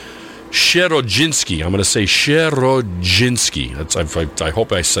Sherodzinsky. I'm gonna say Sherodzinsky. I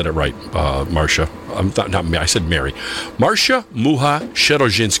hope I said it right, Marcia. I'm not I said Mary. Marcia Muha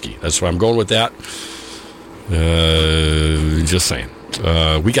Sherodzinsky. That's why I'm going with that. Just saying.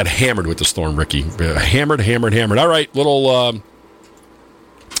 We got hammered with the storm, Ricky. Hammered. All right, little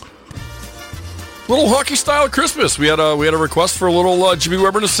hockey style Christmas. We had a request for a little Jimmy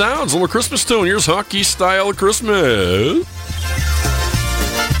Weber and the Sounds, a little Christmas tune. Here's hockey style Christmas.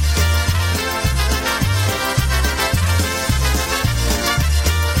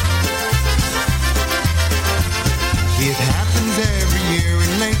 It happens every year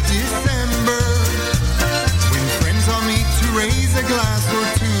in late December when friends all meet to raise a glass or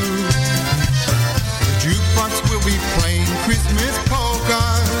two. The jukebox will be playing Christmas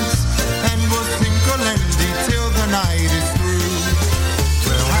polkas and we'll sing Kolendi till the night is through.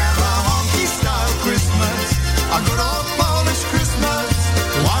 We'll have a honky-style Christmas, a good old Polish Christmas,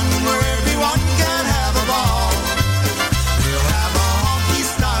 one where everyone can have a ball. We'll have a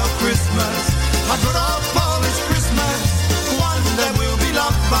honky-style Christmas, a good old Polish Christmas, one that will be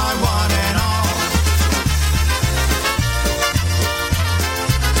loved by one and all.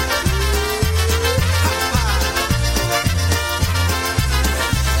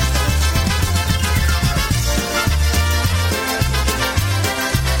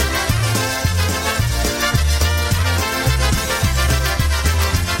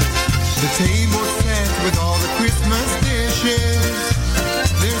 The table set with all the Christmas dishes.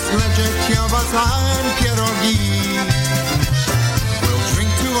 There's leche, kielbasa, and pierogi. We'll drink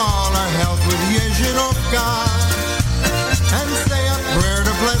to all our health with Jezierovka and say a prayer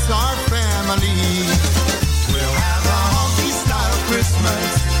to bless our family. We'll have a honky-style Christmas,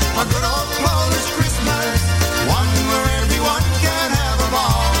 a good old Polish Christmas, one where everyone can have a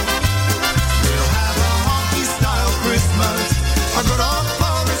ball. We'll have a honky-style Christmas, a good old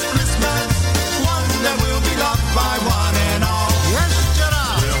Polish Christmas, one that will be loved by one and all. Yes,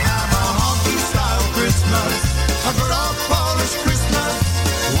 we'll have a honky-style Christmas, a good old Polish Christmas,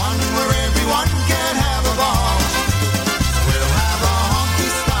 one where everyone can have a ball. We'll have a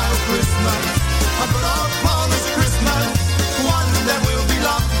honky-style Christmas, a good old Polish Christmas, one that will be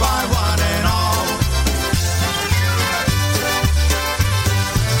loved by one and all.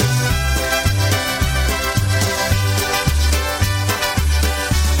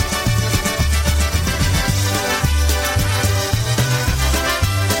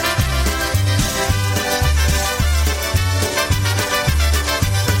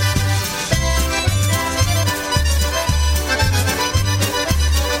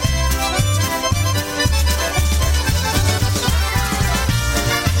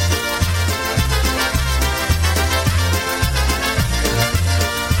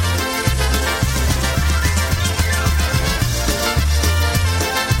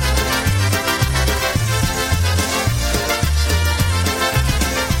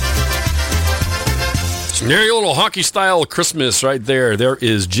 Merry little hockey style Christmas right there. There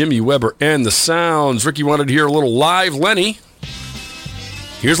is Jimmy Weber and the Sounds. Ricky wanted to hear a little live Lenny.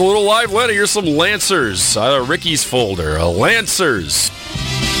 Here's a little live Lenny. Here's some Lancers. Ricky's folder. Lancers.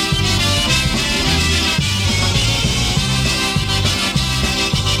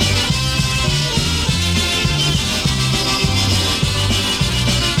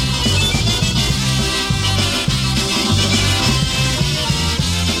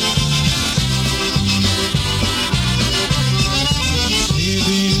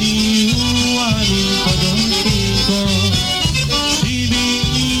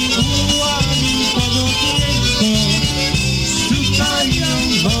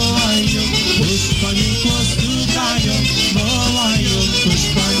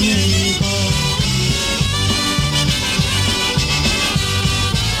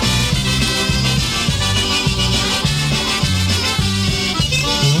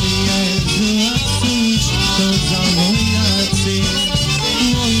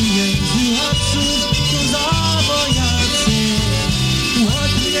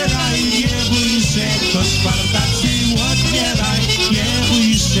 To Spartacy, otwieraj,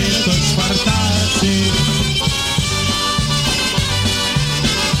 nasze to czwartacy.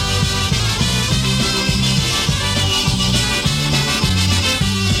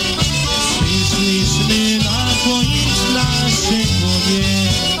 Przyszliśmy napoić nasze konie.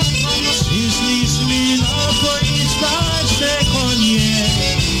 Przyszliśmy napoić nasze konie.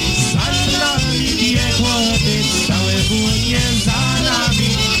 Za nami biegło być całe błonie. Za nami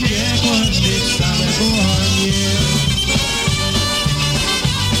biegło być całe błonie.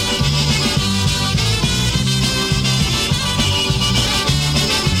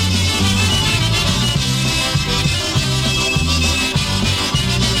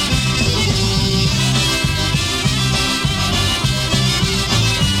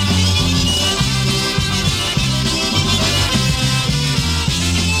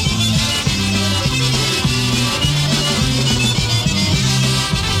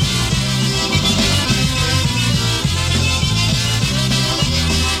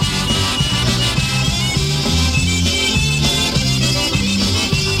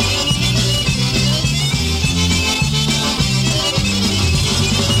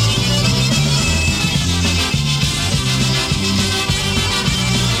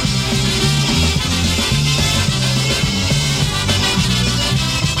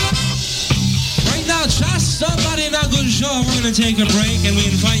 We're going to take a break, and we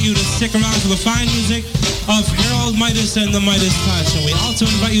invite you to stick around for the fine music of Harold Midas and the Midas Touch. And we also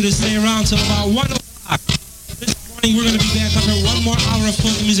invite you to stay around till about 1 o'clock. This morning, we're going to be back after one more hour of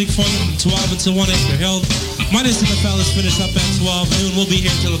folk music for you from 12 until 1 after Harold Midas and the fellas finish up at 12 noon. We'll be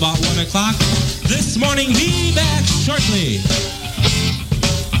here till about 1 o'clock. This morning, be back shortly.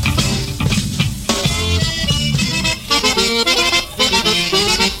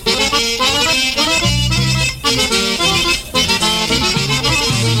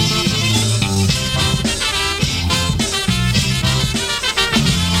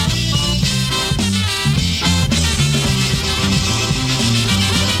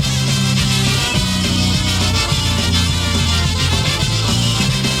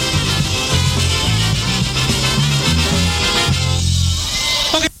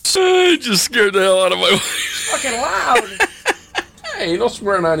 I just scared the hell out of my wife. Fucking loud. Hey, no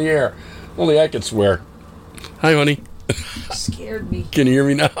swearing on the air. Only I can swear. Hi, honey. Scared me. Can you hear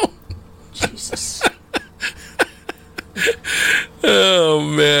me now? Jesus. Oh,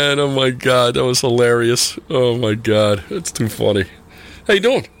 man. Oh, my God. That was hilarious. Oh, my God. That's too funny. How you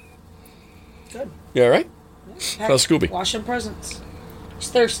doing? Good. You all right? Yeah. How's Scooby? Washing presents. He's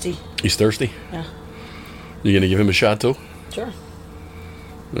thirsty. He's thirsty? Yeah. You going to give him a shot, too? Sure.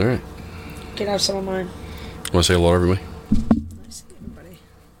 All right. Can I have some of mine? Want to say hello, everybody? Nice, everybody.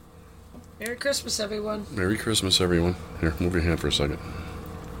 Merry Christmas, everyone. Merry Christmas, everyone. Here, move your hand for a second.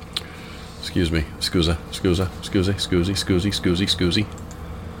 Excuse me. Scusa.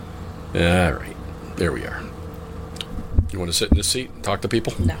 All right. There we are. You want to sit in this seat and talk to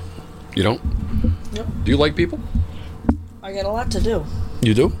people? No. You don't? Nope. Do you like people? I got a lot to do.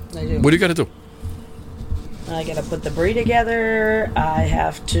 You do? I do. What do you got to do? I gotta put the brie together. I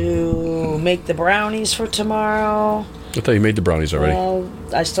have to make the brownies for tomorrow. I thought you made the brownies already. Well,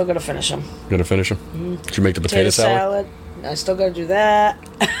 I still gotta finish them. Gonna finish them? Mm-hmm. Did you make the potato salad? I still gotta do that.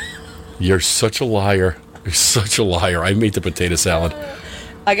 You're such a liar. You're such a liar. I made the potato salad.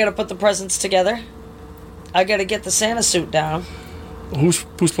 I gotta put the presents together. I gotta get the Santa suit down. Who's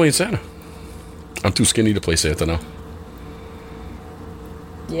playing Santa? I'm too skinny to play Santa now.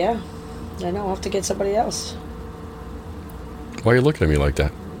 Yeah, I know. I'll have to get somebody else. Why are you looking at me like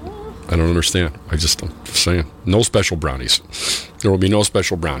that? I don't understand. I'm just saying. No special brownies. There will be no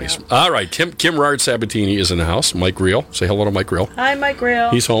special brownies. Yeah. All right. Kim Rard Sabatini is in the house. Mike Reel. Say hello to Mike Reel. Hi, Mike Reel.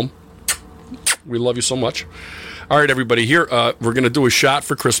 He's home. We love you so much. All right, everybody. Here, we're going to do a shot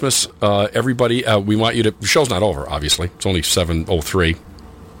for Christmas. Everybody, we want you to... The show's not over, obviously. It's only 7:03.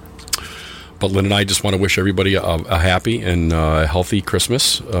 But Lynn and I just want to wish everybody a happy and healthy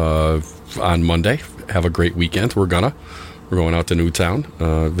Christmas on Monday. Have a great weekend. We're going out to Newtown,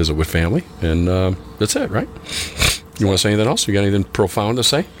 visit with family, and that's it, right? You want to say anything else? You got anything profound to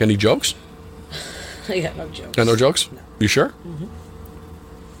say? Got any jokes? I got no jokes. Got no jokes? No. You sure? Mm-hmm.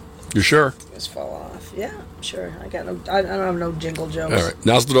 You sure? Just fall off. Yeah, sure. I don't have no jingle jokes. All right.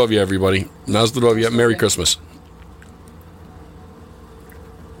 Nazdrovia, everybody. Nazdrovia. Merry Christmas.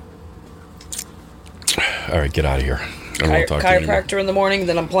 All right, get out of here. I don't want to talk to you anymore. Chiropractor in the morning,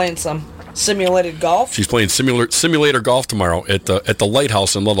 then I'm playing some simulated golf. She's playing simulator golf tomorrow at the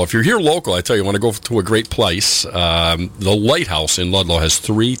Lighthouse in Ludlow. If you're here local, I tell you, want to go to a great place. The Lighthouse in Ludlow has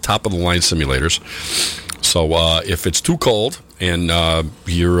 3 top-of-the-line simulators. So if it's too cold and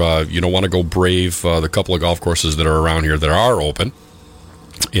you don't want to go brave the couple of golf courses that are around here that are open,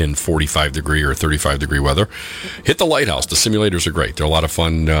 in 45 degree or 35 degree weather. Hit the lighthouse. The simulators are great. They're a lot of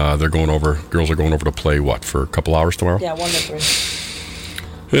fun. Girls are going over to play, for a couple hours tomorrow? Yeah, 1 to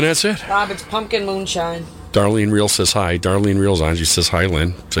 3. And that's it. Bob, it's pumpkin moonshine. Darlene Reel says hi. Darlene Reel's on. She says hi,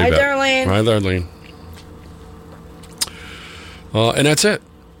 Lynn. Say Hi, that. Darlene. Hi, Darlene. And that's it.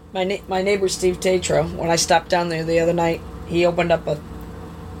 My neighbor Steve Tatro, when I stopped down there the other night, he opened up a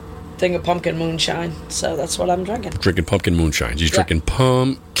thing of pumpkin moonshine. So that's what I'm drinking. Drinking pumpkin moonshine. He's drinking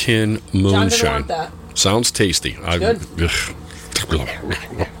pumpkin moonshine. John didn't want that. Sounds tasty. Good.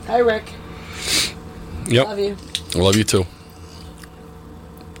 Hi, Rick. Yep. Love you. I love you too.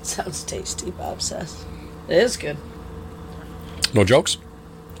 Sounds tasty, Bob says. It is good. No jokes?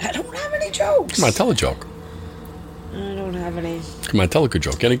 I don't have any jokes. Come on, tell a joke. I don't have any. Come on, tell a good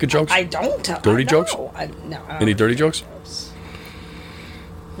joke. Any good jokes? I don't tell. Dirty jokes? No. I don't Any have dirty jokes?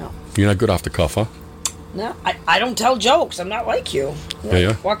 No. You're not good off the cuff, huh? No, I don't tell jokes. I'm not like you.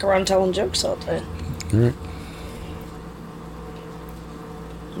 Yeah. Walk around telling jokes all day. All right.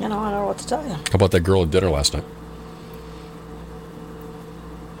 I don't know what to tell you. How about that girl at dinner last night?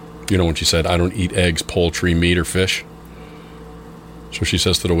 You know when she said, I don't eat eggs, poultry, meat, or fish? So she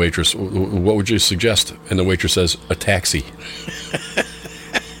says to the waitress, what would you suggest? And the waitress says, a taxi.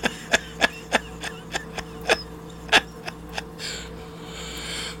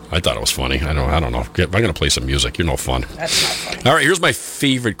 I thought it was funny. I don't know. I'm going to play some music. You're no fun. That's not funny. All right, here's my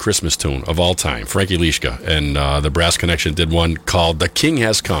favorite Christmas tune of all time. Frankie Lishka and the Brass Connection did one called The King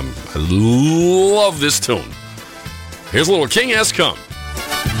Has Come. I love this tune. Here's a little King Has Come.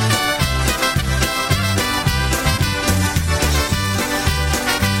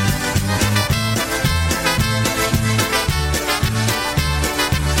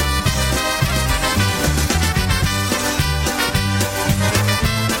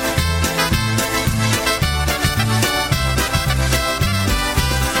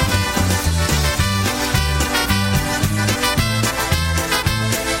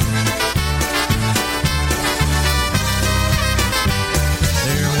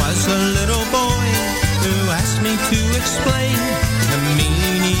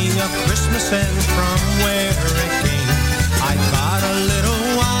 And from where it came, I thought a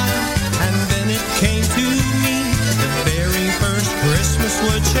little while, and then it came to me. The very first Christmas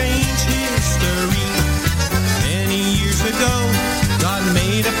would change history. Many years ago, God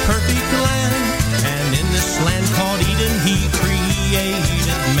made a perfect land, and in this land called Eden, He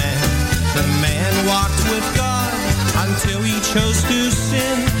created man. The man walked with God until he chose to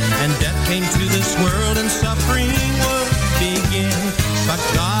sin, and death came to this world, and suffering would begin. But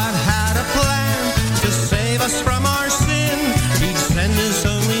God had a plan to save us from our sin. He'd send His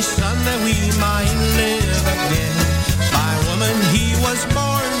only Son that we might live again. By woman He was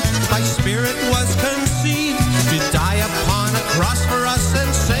born, by Spirit was conceived, to die upon a cross for us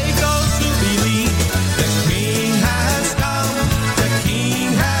and save those who believe. The King has come, the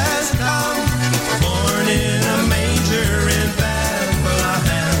King has come, born in a manger in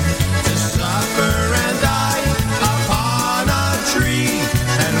Bethlehem, to suffer and die upon a tree,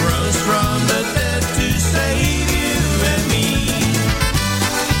 and rose from the dead to save you and me.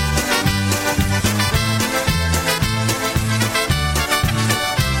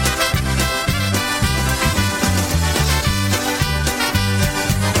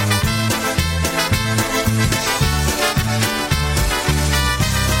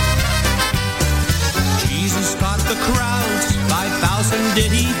 Jesus taught the crowds, 5,000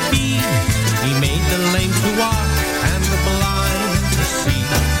 did He feed. He made the lame to walk and the blind to see.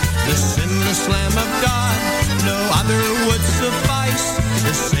 The sinless Lamb of God, no other would suffice.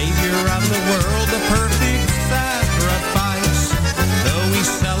 The Savior of the world, the perfect sacrifice. Though we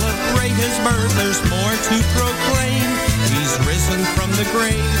celebrate His birth, there's more to proclaim. He's risen from the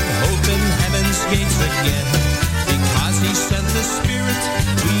grave, open heaven's gates again. Because He sent the Spirit,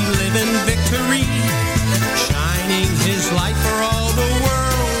 we live in victory, shining His light for all the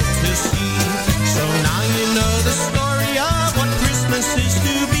world to see. So now you know the story of what Christmas is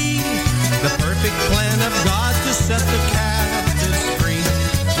to be, the perfect plan of God to set the captives free.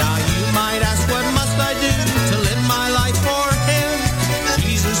 Now you might ask, what must I do to live my life for Him?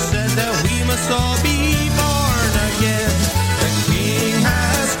 Jesus said that we must all be born again. The King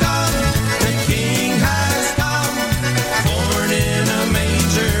has come, the King has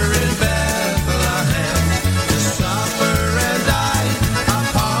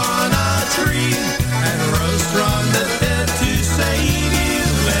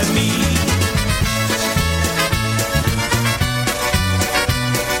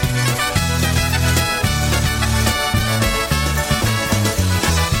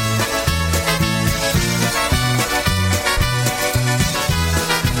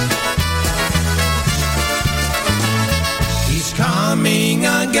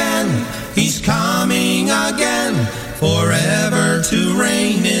He's coming again, forever to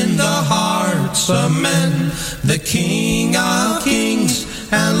reign in the hearts of men. The King of kings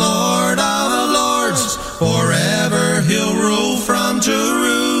and Lord of lords, forever he'll rule from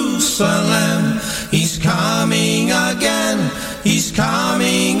Jerusalem. He's coming again, he's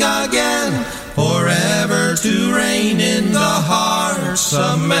coming again, forever to reign in the hearts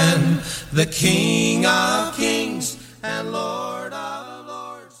of men. The King of kings and Lord of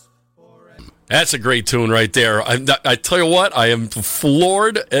lords. That's a great tune right there. I tell you what, I am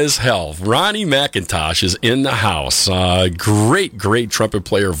floored as hell. Ronnie McIntosh is in the house. Great trumpet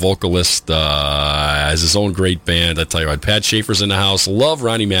player, vocalist, has his own great band. I tell you what, Pat Schaefer's in the house. Love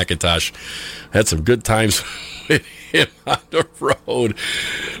Ronnie McIntosh. Had some good times with him on the road.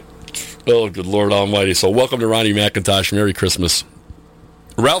 Oh, good Lord Almighty. So welcome to Ronnie McIntosh. Merry Christmas.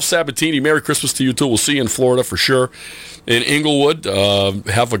 Ralph Sabatini, Merry Christmas to you too. We'll see you in Florida for sure. In Inglewood,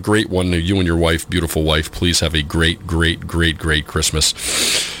 have a great one. You and your wife, beautiful wife. Please have a great Christmas.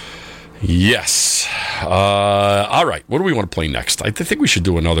 Yes. All right. What do we want to play next? I think we should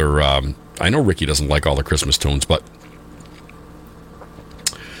do another. I know Ricky doesn't like all the Christmas tunes, but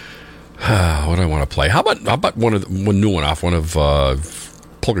what do I want to play? How about one new one off one of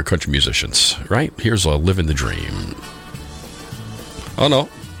polka country musicians? Right. Here's Living the Dream. Oh, no.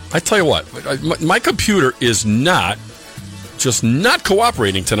 I tell you what, my computer is not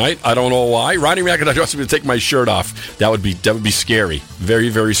cooperating tonight. I don't know why. Ronnie McIntosh wants me to take my shirt off. That would be scary. Very,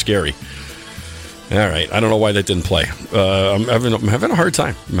 very scary. All right. I don't know why that didn't play. I'm having a hard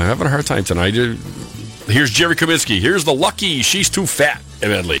time. I'm having a hard time tonight. Here's Jerry Kaminsky. Here's the Lucky She's Too Fat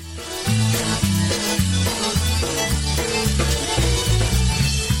medley.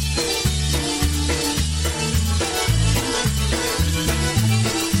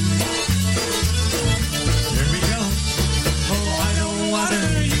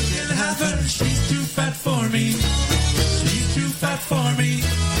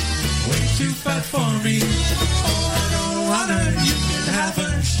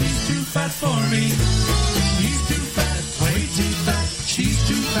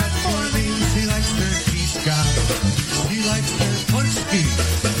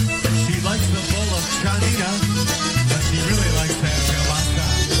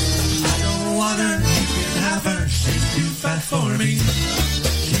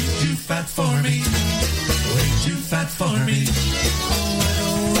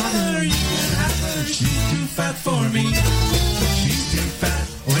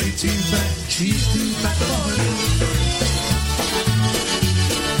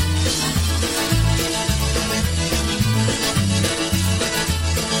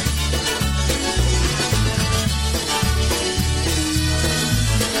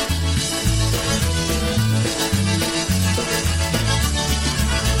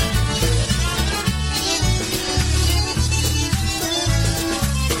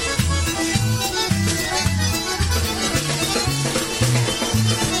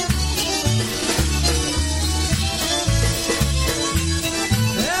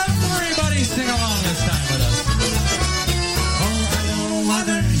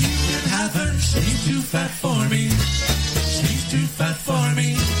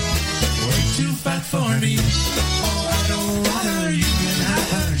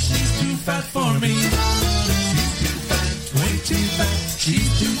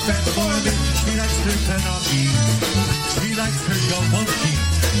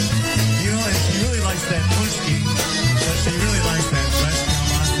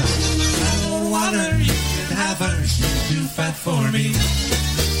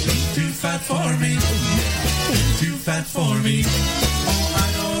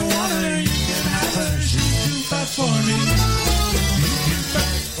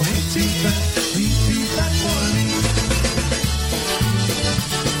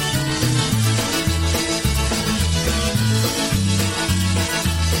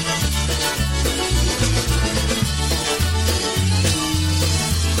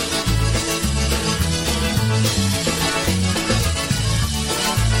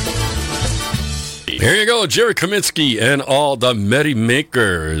 Here you go, Jerry Kaminsky and all the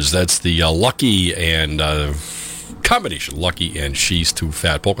Merrymakers. That's the Lucky and combination, Lucky and She's Too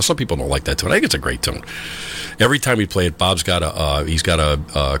Fat polka. Some people don't like that tune. I think it's a great tune. Every time we play it, Bob's got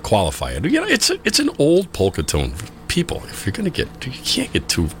to qualify it. You know, it's an old polka tune. People, if you're gonna you can't get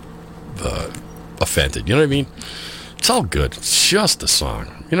too offended. You know what I mean? It's all good. It's just a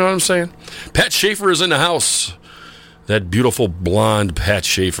song. You know what I'm saying? Pat Schaefer is in the house. That beautiful blonde Pat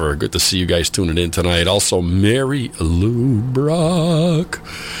Schaefer. Good to see you guys tuning in tonight. Also, Mary Lou Brock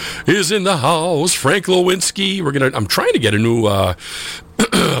is in the house. Frank Lewinsky. I'm trying to get a new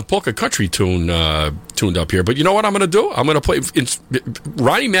polka country tune tuned up here. But you know what I'm going to do? I'm going to play.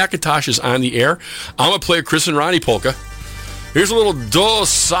 Ronnie McIntosh is on the air. I'm going to play a Chris and Ronnie polka. Here's a little Do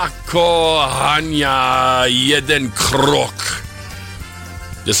Sako Hania Jeden Krok.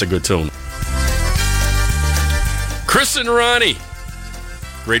 This is a good tune. Chris and Ronnie.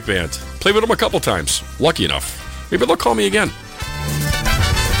 Great band. Played with them a couple times. Lucky enough. Maybe they'll call me again.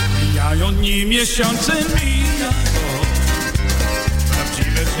 Mijają dni, miesiące mijają.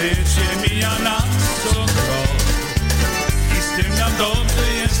 Prawdziwe życie mija nas co krok. I z tym nam dobrze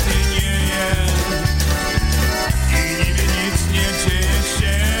jest i nie jest. I niby nic nie dzieje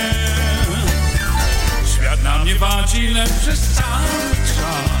się. Świat nam nie wadzi, lecz przez cały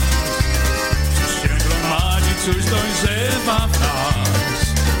czas coś się gromadzi, coś dojrzewa w nas.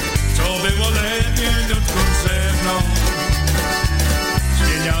 Co było lepiej, odkąd zewnątrz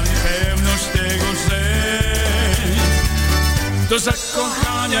zmienia niepewność tego, że do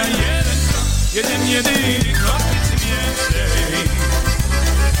zakochania jeden krok, jedyny krok, nic więcej.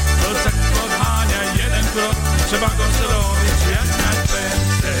 Do zakochania jeden krok, trzeba go zrobić jak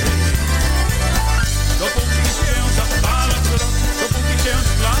najprędzej. Dopóki się zapala wzrok, dopóki się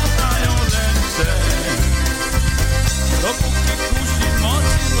splatają ręce, dopóki kusi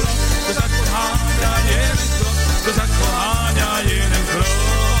mocy mrok, do zakochania jeden krok, do zakochania jeden krok.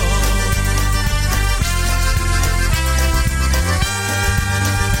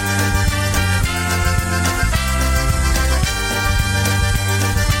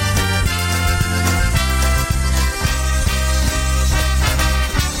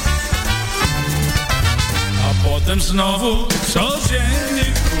 Potem znowu codzienny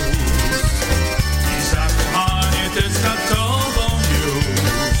kurs i zakochanie też za tobą już.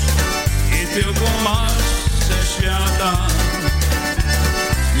 I tylko masz ze świata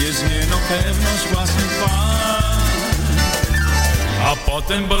niezmienną pewność własnych fal. A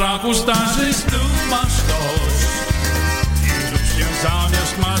potem braku zdarzeń znów masz dość i już się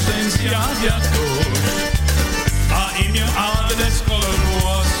zamiast marzeń zjawia tuż. A imię, adres, kolor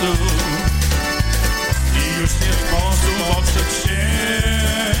włosów już nie sposób oprzeć się.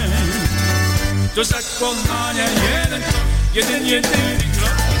 Do zakochania jeden krok, jedyny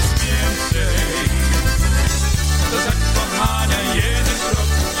krok, nic więcej. Do zakochania jeden krok,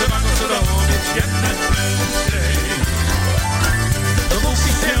 trzeba go zrobić jak najprędzej.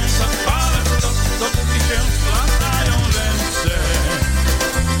 Dopóki się zapala wzrok, dopóki się splatają ręce,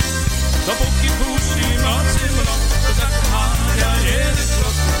 dopóki puści nocy mrok, do zakochania jeden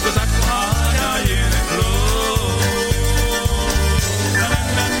krok, do zakochania jeden krok.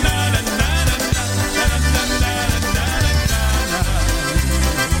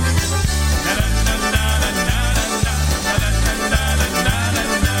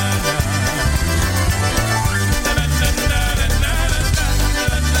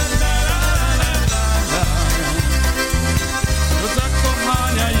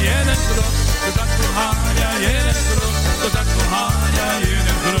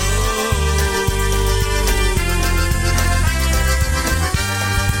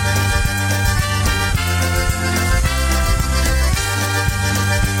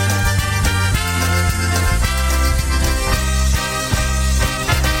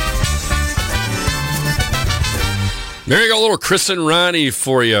 There you go, a little Chris and Ronnie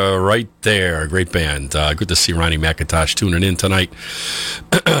for you right there. Great band. Good to see Ronnie McIntosh tuning in tonight.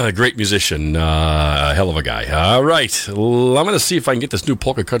 Great musician. Hell of a guy. All right. I'm going to see if I can get this new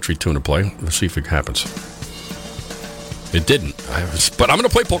polka country tune to play. Let's see if it happens. It didn't. But I'm going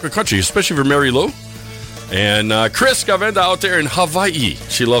to play polka country, especially for Mary Lou. And Chris Gavenda out there in Hawaii.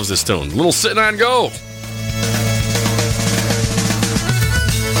 She loves this tune. A little Sitting on Go.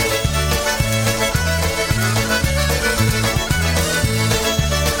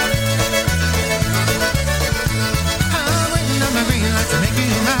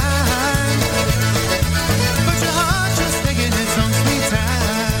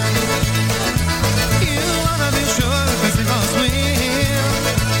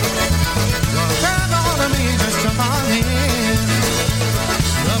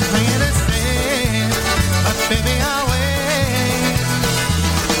 The planet said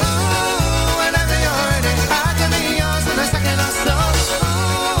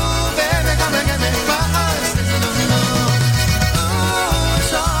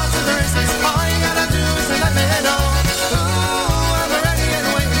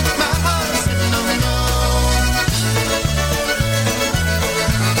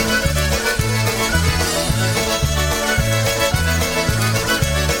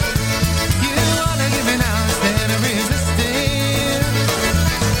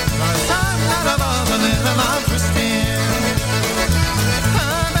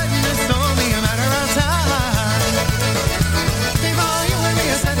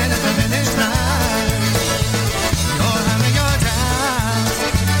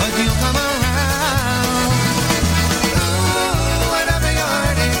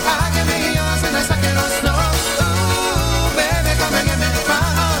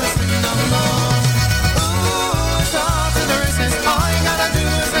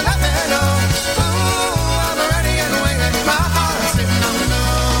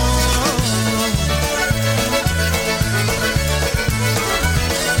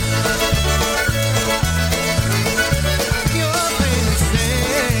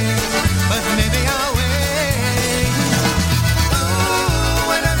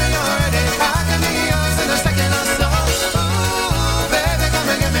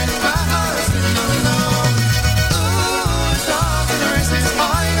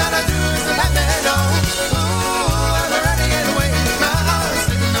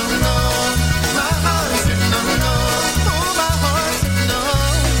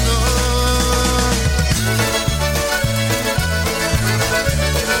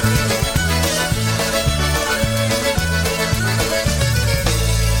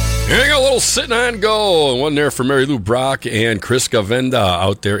little Sitting on Go. One there for Mary Lou Brock and Chris Gavenda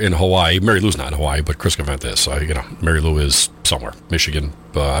out there in Hawaii. Mary Lou's not in Hawaii, but Chris Gavenda is. So, Mary Lou is somewhere. Michigan.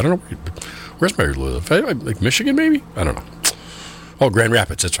 I don't know. Where's Mary Lou? Like Michigan, maybe? I don't know. Oh, Grand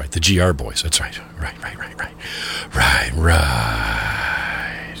Rapids. That's right. The GR boys. That's right. Right.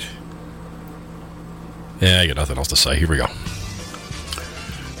 Yeah, I got nothing else to say. Here we go.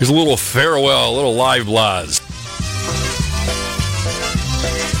 Here's a little farewell, a little live blast.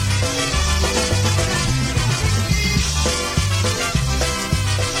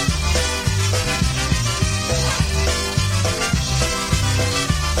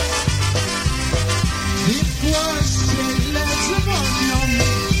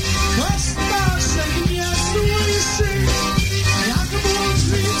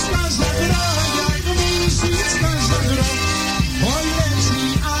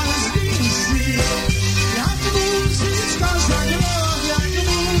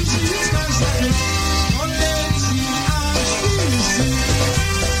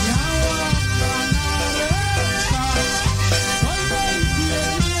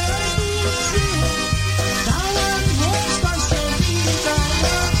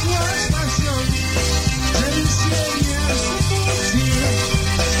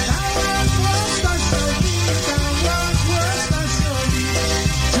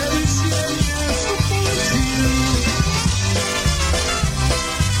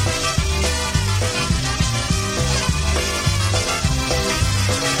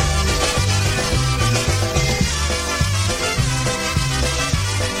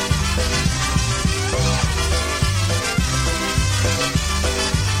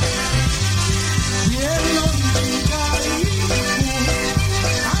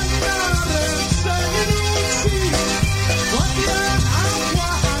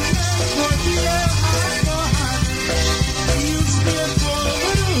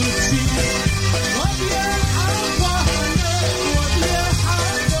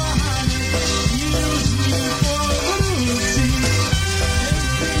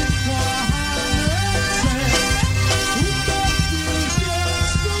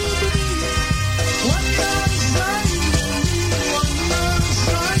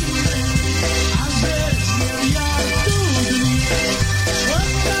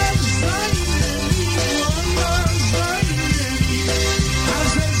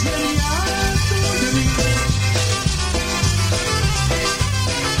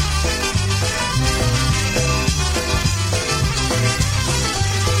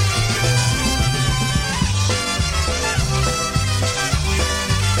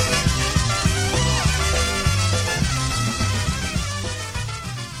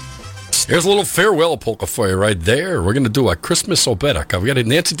 Here's a little farewell polka for you right there. We're going to do a Christmas oberek. We got a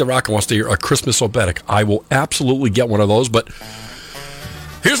Nancy DeRocca wants to hear a Christmas oberek. I will absolutely get one of those, but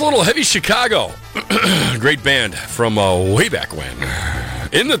here's a little Heavy Chicago. Great band from way back when.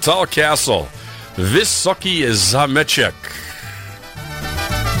 In the Tall Castle, Wysoki Zameczek.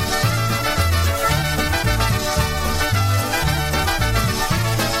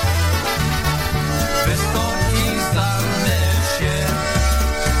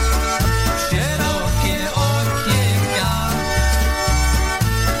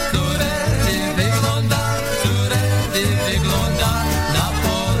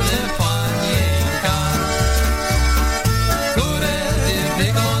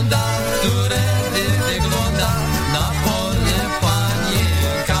 Wygląda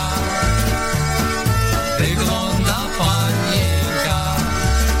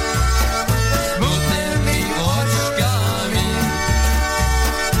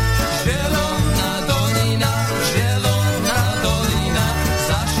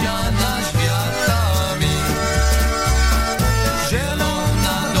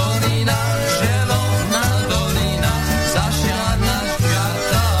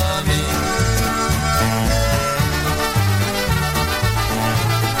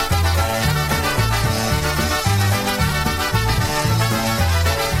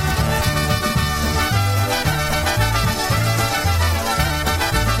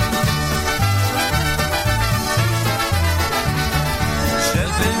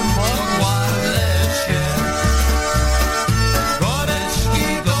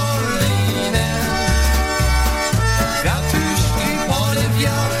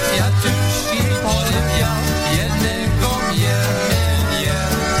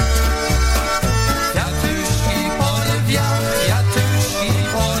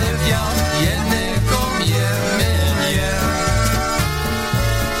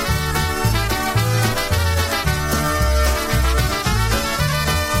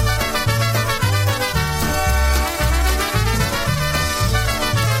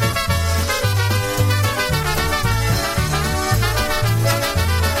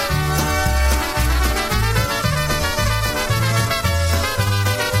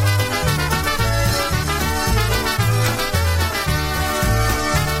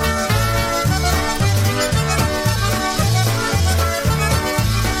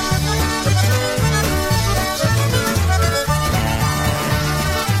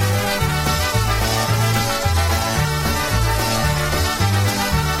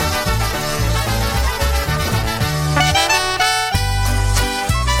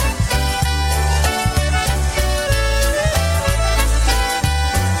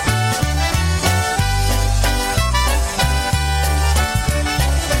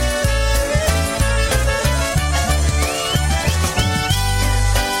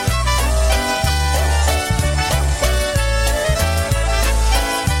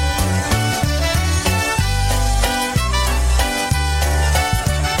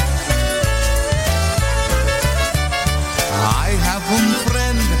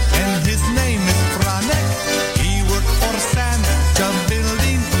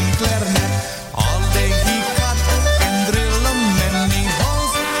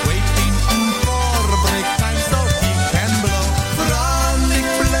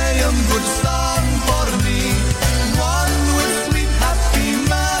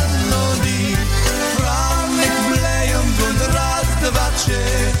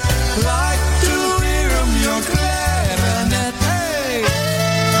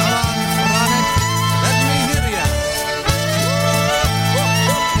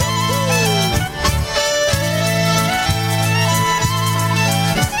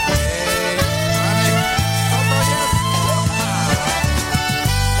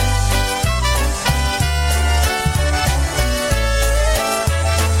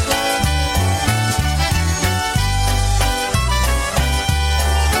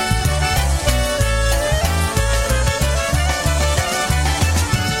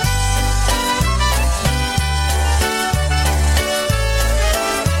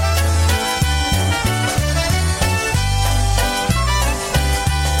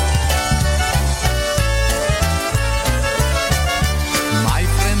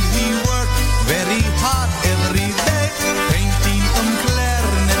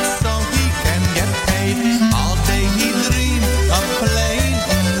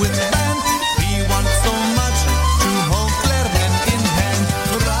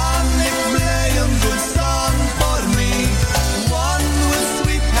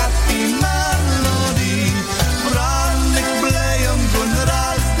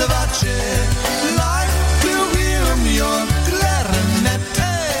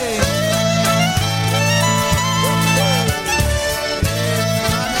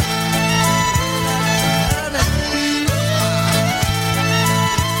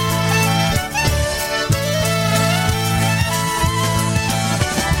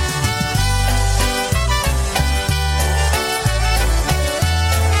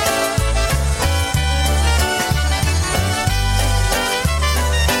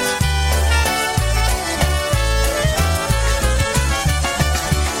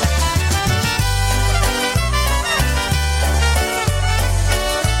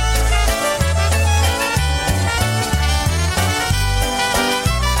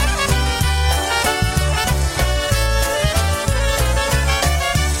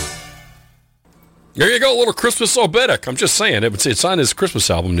There you go, a little Christmas obetic. I'm just saying, it's on his Christmas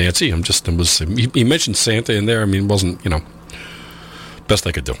album, Nancy. He mentioned Santa in there. I mean, it wasn't, best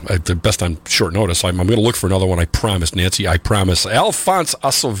I could do. The best on short notice. I'm going to look for another one, I promise, Nancy. I promise. Alphonse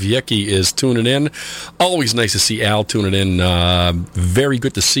Asoviecki is tuning in. Always nice to see Al tuning in. Very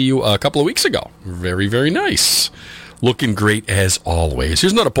good to see you a couple of weeks ago. Very, very nice. Looking great as always.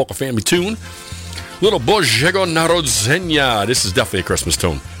 Here's another Polka family tune. Little Bożego Narodzenia. This is definitely a Christmas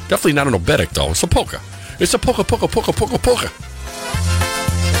tune. Definitely not an obetic, though. It's a polka. It's a polka, polka, polka, polka, polka.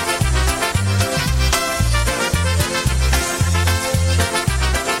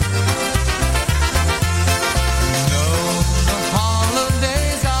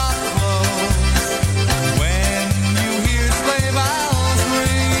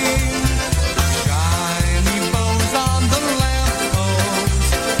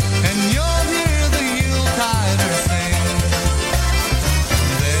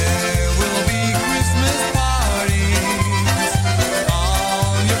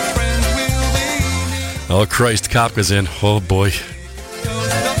 Oh, Christ, Kopka's in. Oh, boy.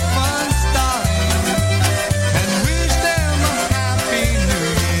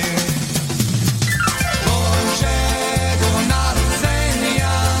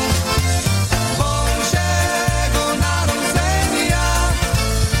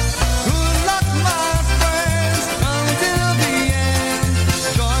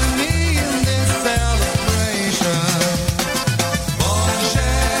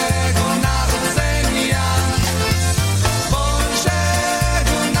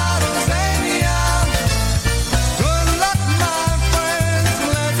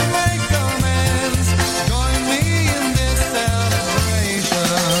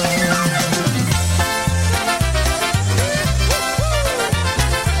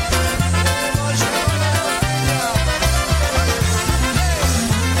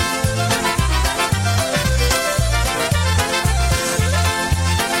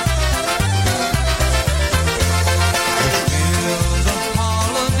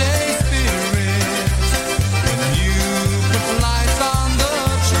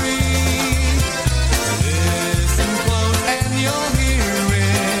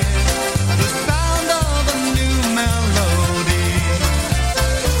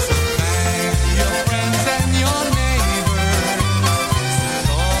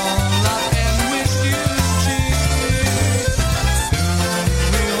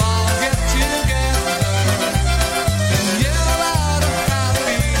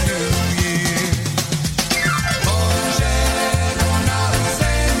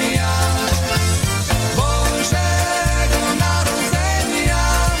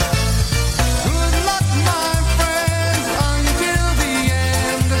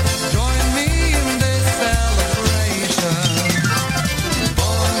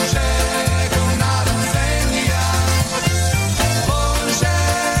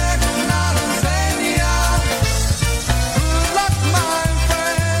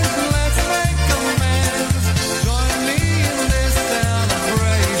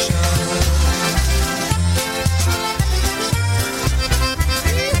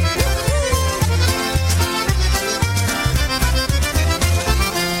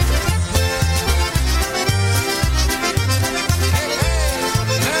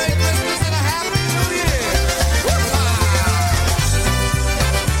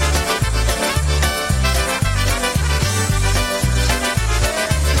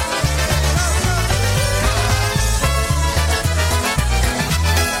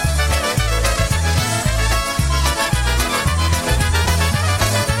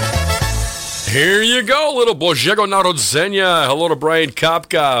 Here you go, little Bożego Narodzenia. Hello to Brian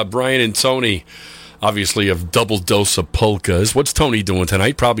Kopka, Brian and Tony. Obviously, a double dose of polkas. What's Tony doing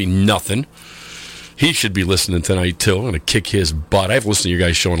tonight? Probably nothing. He should be listening tonight, too. I'm going to kick his butt. I've listened to your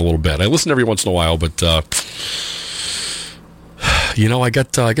guys' show in a little bit. I listen every once in a while, but, I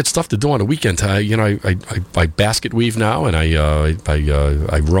got stuff to do on the weekend. I basket weave now, and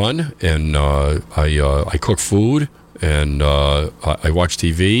I run, and I cook food, and I watch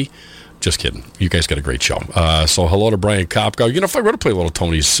TV. Just kidding. You guys got a great show. So hello to Brian Kopka. If I were to play a little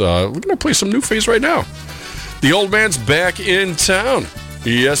Tony's, we're going to play some new phase right now. The old man's back in town.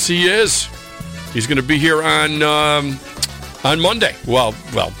 Yes, he is. He's going to be here on Monday. Well,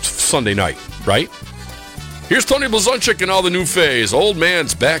 Sunday night, right? Here's Tony Blazonczyk and all the new phase. Old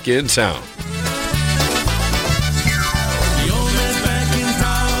man's back in town.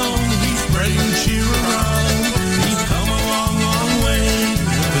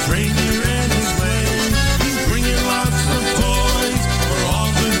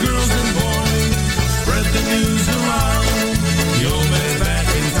 News around, the old man's back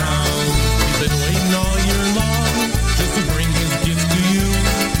in town. He's been waiting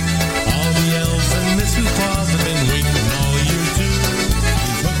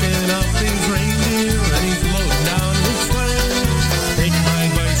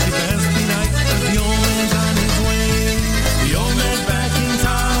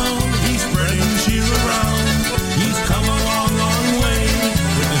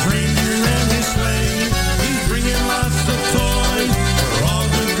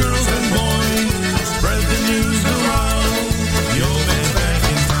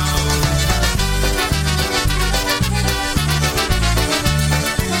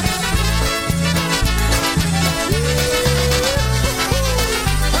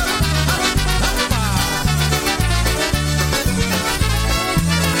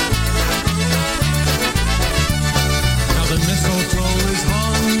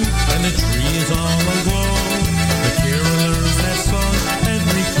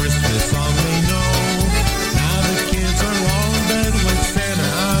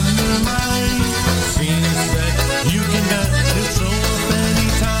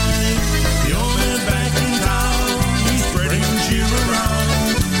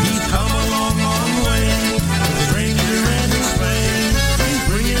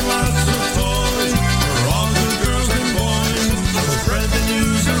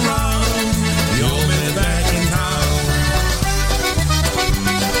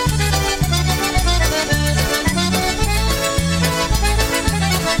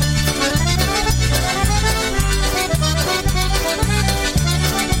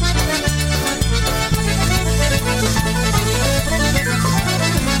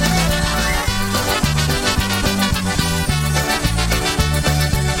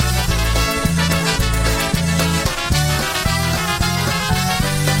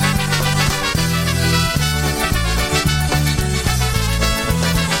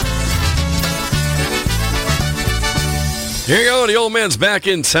Here you go. The old man's back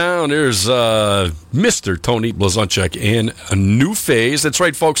in town. There's Mr. Tony Blazonczyk in a new phase. That's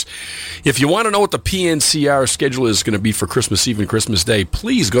right, folks. If you want to know what the PNCR schedule is going to be for Christmas Eve and Christmas Day,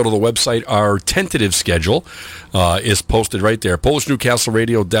 please go to the website. Our tentative schedule is posted right there.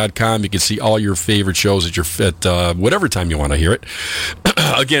 PolishNewcastleRadio.com. You can see all your favorite shows at your whatever time you want to hear it.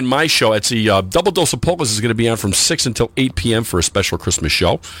 Again, my show, it's the Double Dose of Polkas, is going to be on from 6 until 8 p.m. for a special Christmas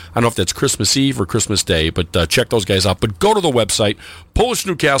show. I don't know if that's Christmas Eve or Christmas Day, but check those guys out. But go to the website,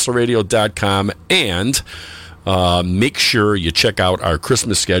 PolishNewcastleRadio.com, and make sure you check out our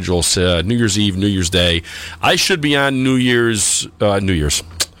Christmas schedules, New Year's Eve, New Year's Day. I should be on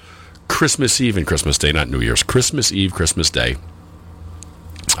Christmas Eve and Christmas Day, not New Year's. Christmas Eve, Christmas Day.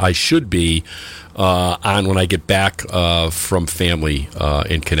 I should be on when I get back from family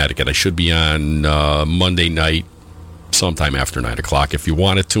in Connecticut. I should be on Monday night, sometime after 9 o'clock. If you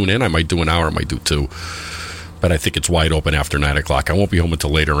want to tune in, I might do an hour, I might do 2. But I think it's wide open after 9 o'clock. I won't be home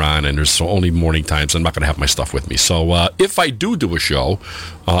until later on, and there's only morning times. I'm not going to have my stuff with me. So if I do a show,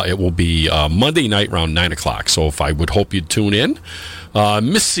 it will be Monday night around 9 o'clock. So if I would hope you'd tune in.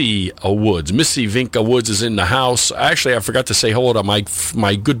 Missy Vinka Woods is in the house. Actually, I forgot to say hello to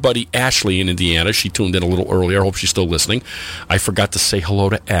my good buddy Ashley in Indiana. She tuned in a little earlier. I hope she's still listening. I forgot to say hello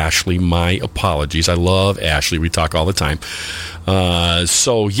to Ashley. My apologies. I love Ashley. We talk all the time.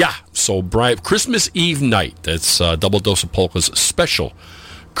 So Brian, Christmas Eve night. That's Double Dose of Polkas special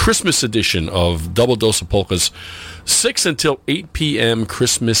Christmas edition of Double Dose of Polkas, 6 until 8 p.m.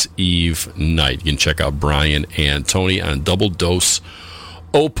 Christmas Eve night. You can check out Brian and Tony on Double Dose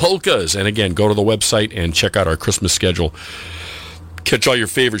of Polkas. And again, go to the website and check out our Christmas schedule. Catch all your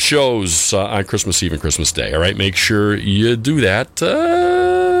favorite shows on Christmas Eve and Christmas Day. All right, make sure you do that.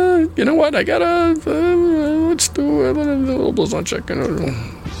 You know what? I gotta let's do a little blazonczyk.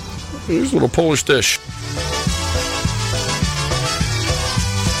 Here's a little Polish dish.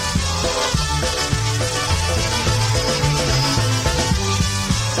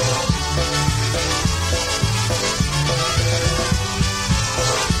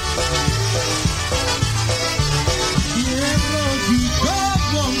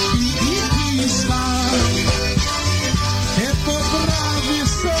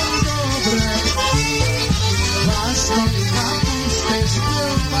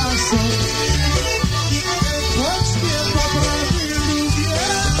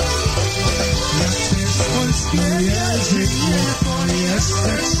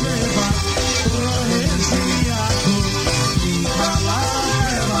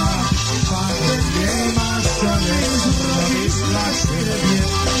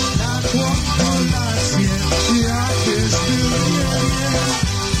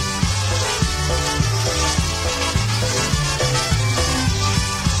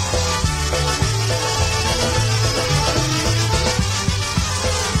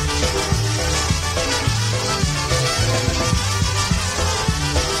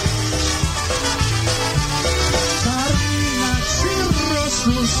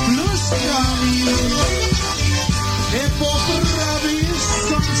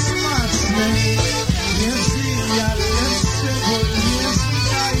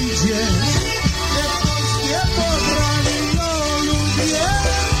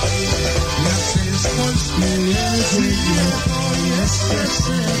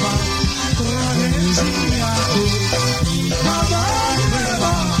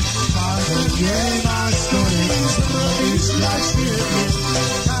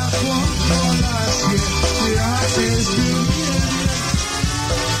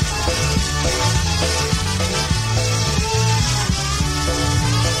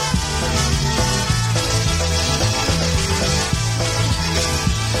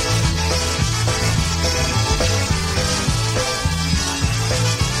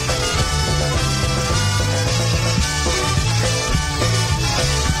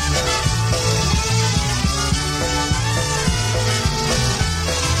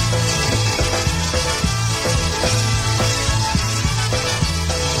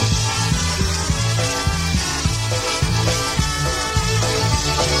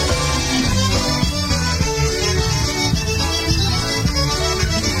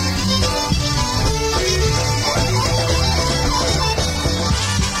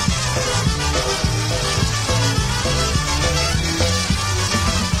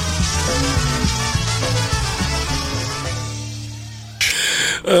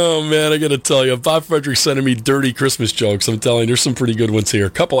 Oh, man, I got to tell you, Bob Frederick sending me dirty Christmas jokes. I'm telling you, there's some pretty good ones here. A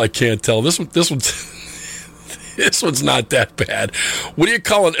couple I can't tell. This one's this one's not that bad. What do you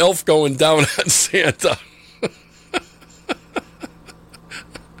call an elf going down on Santa?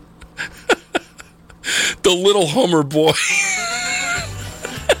 The little Hummer boy.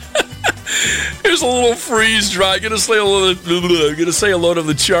 Here's a little freeze dry. Gonna say hello to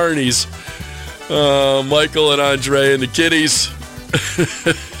the Charnies. Michael and Andre and the kiddies.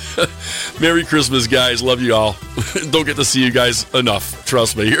 Merry Christmas, guys. Love you all. Don't get to see you guys enough.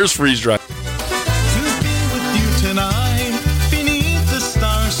 Trust me. Here's freeze dry. To be with you tonight, beneath the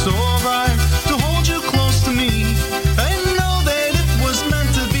stars so bright, to hold you close to me, and know that it was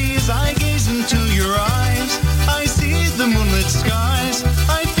meant to be. As I gaze into your eyes, I see the moonlit skies,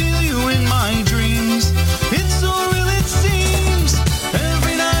 I feel you in my dreams. It's so real it seems.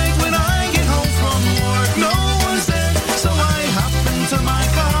 Every night when I get home from work, no one's there, so I hop into my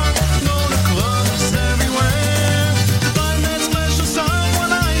car, go to clubs everywhere, to find that special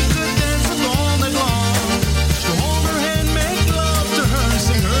someone I could dance with all night long. To hold her hand, make love to her,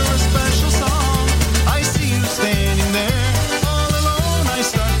 sing her a special song. I see you standing there, all alone, I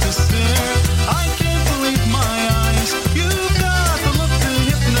start to stare. I can't believe my eyes. You've got the look to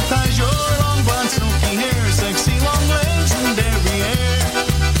hypnotize. Your long blonde silky hair, sexy long legs and derriere.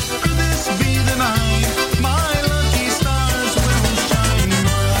 Could this be the night my lucky stars will shine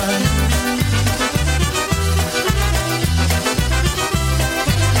bright?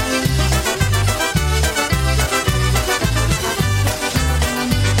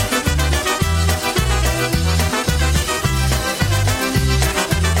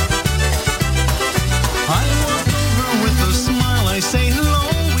 I walk over with a smile, I say hello,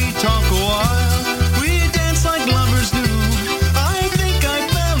 we talk a while, we dance like lovers do. I think I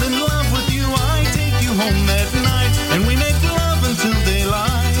fell in love with you, I take you home that night, and we make love until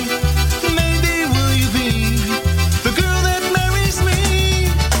daylight. Maybe will you be the girl that marries me?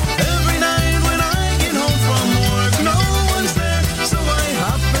 Every night when I get home from work, no one's there, so I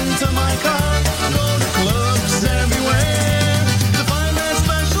hop into my car, go to clubs everywhere, to find that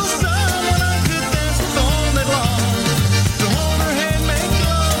special someone I could dance with all night long. To hold her hand, make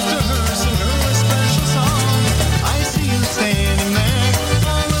love to her, sing her a special song. I see you standing there,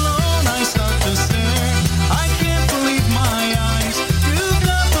 all alone, I start to stare. I can't believe my eyes. You've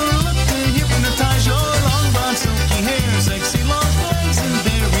got the look to hypnotize. Your long blonde silky hair, sexy long legs and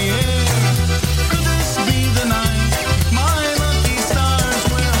derriere. Could this be the night my lucky stars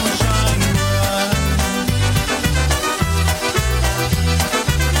will shine bright?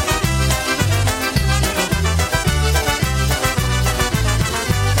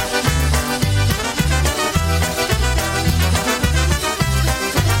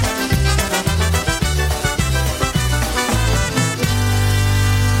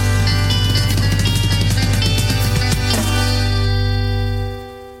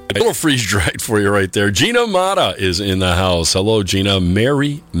 A little freeze dried for you right there. Gina Mata is in the house. Hello, Gina.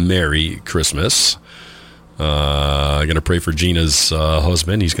 Merry Christmas. I'm going to pray for Gina's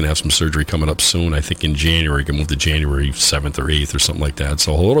husband. He's going to have some surgery coming up soon. I think in January. Going to move to January 7th or 8th or something like that.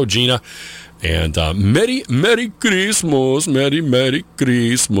 So hello, Gina. And Merry Christmas. Merry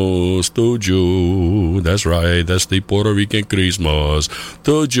Christmas to you. That's right. That's the Puerto Rican Christmas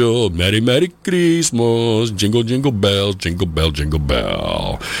to you. Merry Christmas. Jingle, jingle bells. Jingle bell, jingle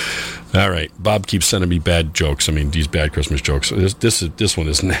bell. All right. Bob keeps sending me bad jokes. I mean, these bad Christmas jokes. This one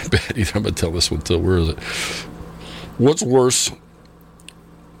isn't that bad either. I'm going to tell this one too. Where is it? What's worse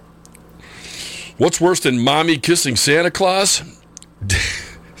than mommy kissing Santa Claus?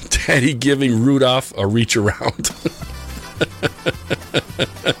 Daddy giving Rudolph a reach around.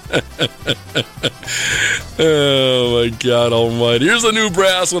 Oh, my God almighty. Here's a new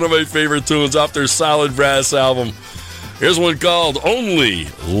brass, one of my favorite tunes off their Solid Brass album. Here's one called Only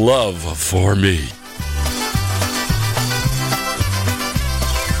Love for Me. Today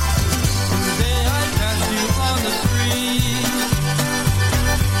I passed you on the street.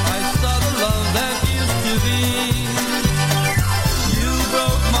 I saw the love that used to be. You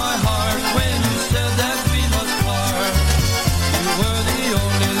broke my heart when you said that we must part. You were the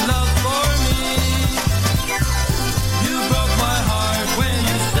only love for me. You broke my heart when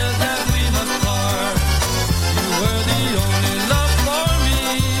you said that we must part. You were the only love for me.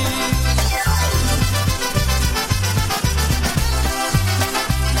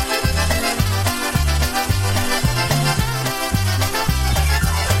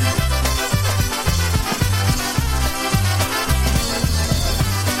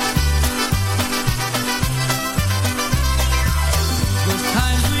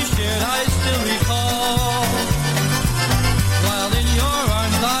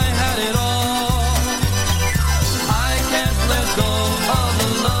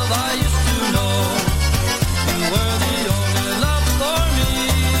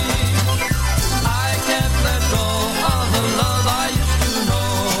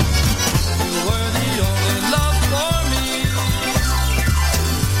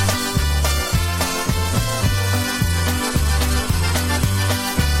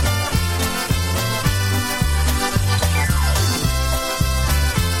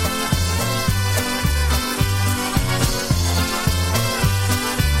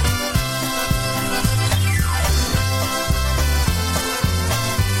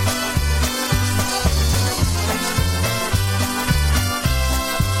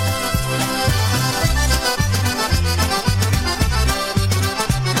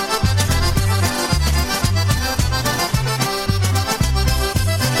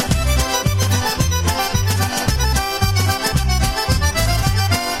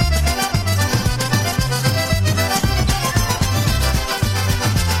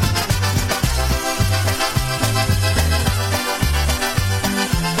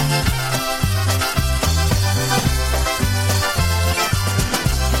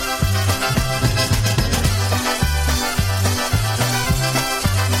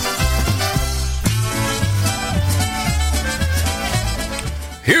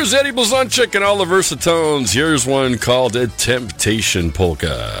 Here's Eddie Blazonczyk and all the Versatones. Here's one called a Temptation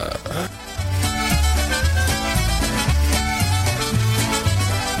Polka.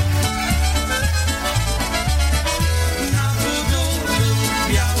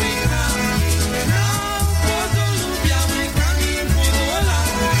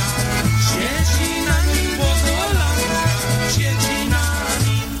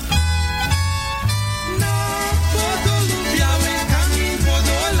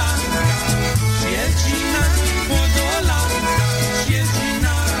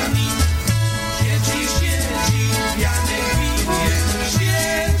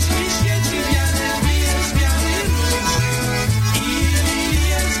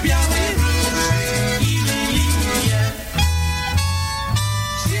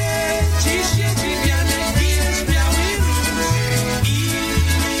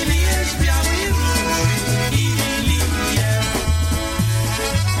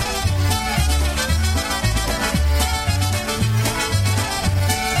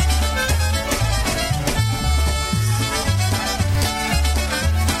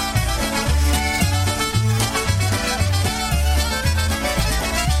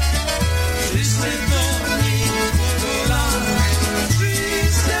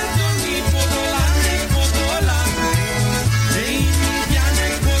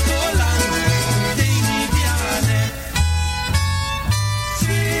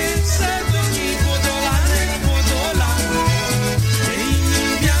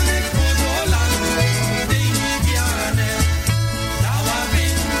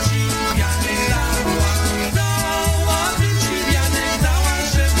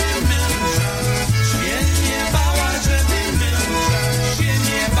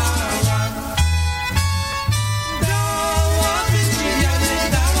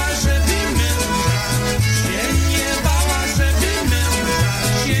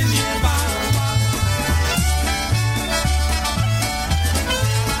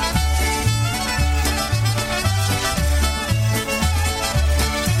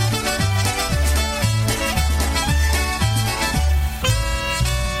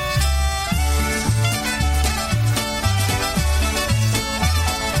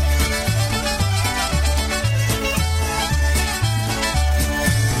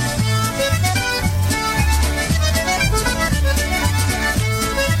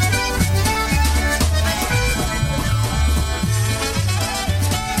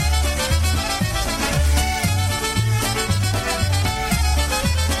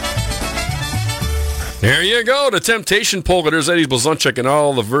 There you go, the Temptation Polka. There's Eddie Blazonczyk and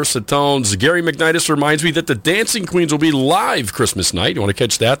all the Versatones. Gary McNitus reminds me that the Dancing Queens will be live Christmas night. You want to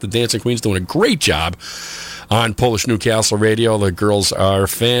catch that? The Dancing Queens doing a great job on Polish Newcastle Radio. The girls are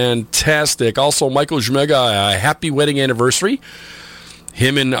fantastic. Also, Michael Żmega, a happy wedding anniversary.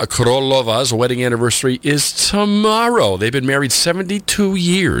 Him and Krolova's wedding anniversary is tomorrow. They've been married 72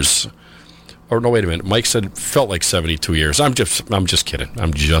 years. Or no, wait a minute. Mike said it felt like 72 years. I'm just kidding. I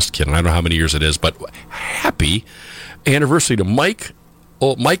don't know how many years it is, but happy anniversary to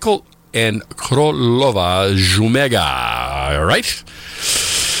Michael and Krolova Żmega. All right?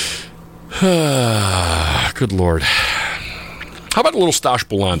 Good Lord. How about a little Stash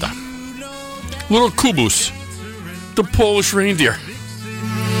Belanda? Little Kubus, the Polish reindeer.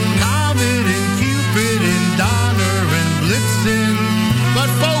 Comet and Cupid and Donner and Blitzen. But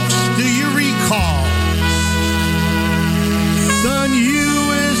folks, do you recall the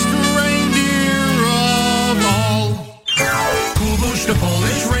newest reindeer of all? Kubuś, the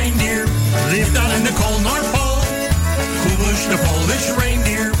Polish reindeer, lived out in the cold North Pole. Kubuś, the Polish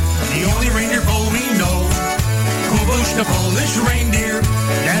reindeer, the only reindeer pole we know. Kubuś, the Polish reindeer,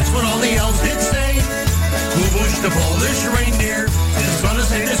 that's what all the elves did say. Kubuś, the Polish reindeer, is gonna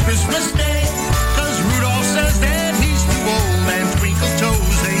say this Christmas Day, 'cause Rudolph says that he's too old and Twinkle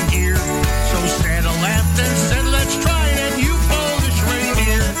Toes ain't here. So Santa laughed and said, let's try it, you Polish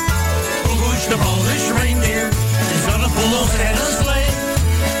reindeer. Kubuś, the Polish reindeer, is gonna pull old Santa's sleigh.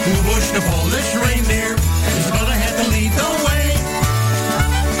 Kubuś, the Polish reindeer, is gonna have to lead the way.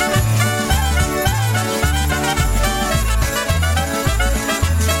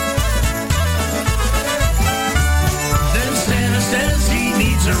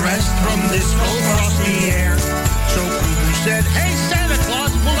 A rest from this cold frosty air. So Kubuś said, hey Santa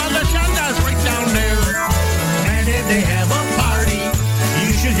Claus, pull out the shandas right down there. And if they have a party,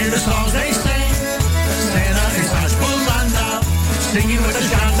 you should hear the songs they sing. Santa and Stash Belanda, singing with the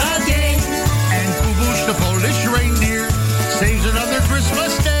shanda gang. And Kubuś, the Polish reindeer, saves another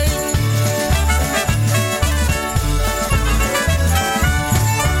Christmas day.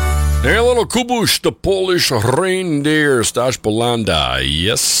 Hey, a little Kubush, the Polish reindeer, Stash Polanda.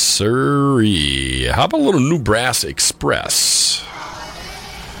 Yes, sirree. How about a little New Brass Express?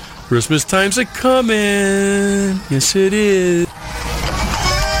 Christmas time's a coming. Yes, it is.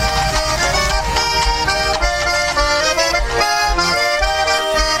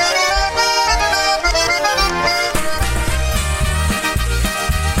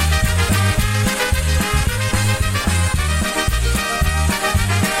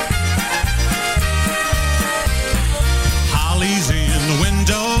 Holly's in the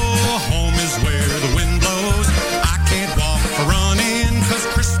window, home is where the wind blows. I can't walk or run in, 'cause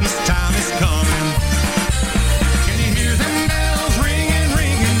Christmas time is coming. Can you hear them bells ringing,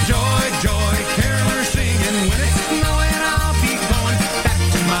 ringing? Joy, joy, carolers singing. When it's snowing, I'll be going back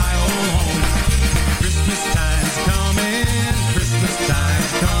to my old home. Christmas time's coming, Christmas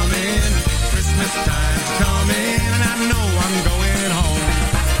time's coming, Christmas time's coming, and I know I'm going home.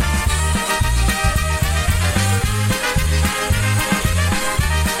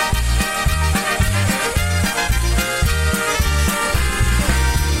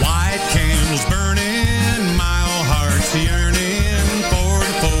 White candles burning, my old heart's yearning for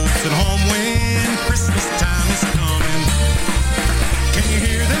the folks at home when Christmas time is coming. Can you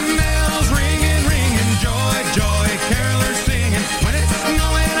hear them bells ringing, ringing? Joy, joy, carolers singing. When it's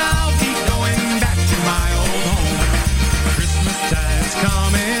snowing, I'll be going back to my old home. Christmas time's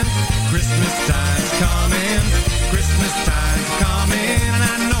coming, Christmas time's coming, Christmas time's coming, and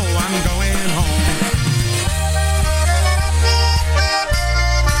I know I'm going home.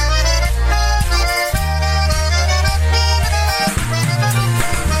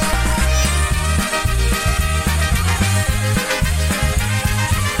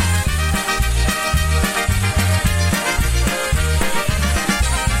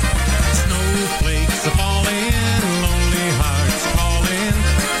 Snowflakes are falling, lonely hearts calling,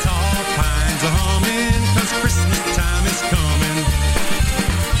 tall pines are humming, 'cause Christmas time is coming.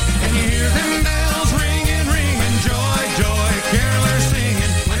 Can you hear them bells ringing, ringing? Joy, joy, carolers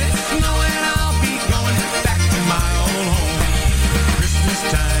singing. When it's snowing, I'll be going back to my old home. Christmas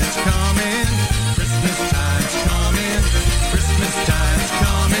time's coming, Christmas time's coming, Christmas time's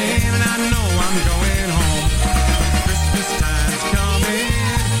coming, and I know I'm going home. Christmas time's coming,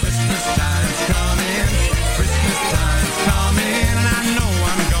 Christmas time's coming, Christmas time's coming, and I know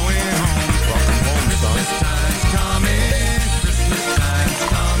I'm going home. Christmas time's coming, Christmas time's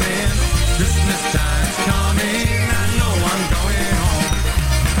coming, Christmas time's coming, and I know I'm going home.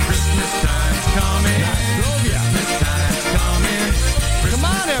 Christmas time's coming, Christmas time's coming, Come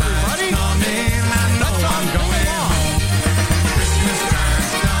on, everybody. Coming, and I know I'm going home. Christmas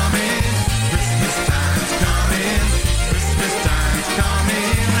time's coming, Christmas time's coming, Christmas time's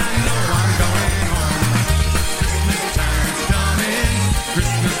coming, and I know I'm going home. Christmas time's coming,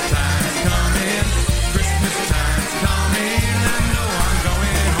 Christmas time's coming, Christmas time's coming, and I know I'm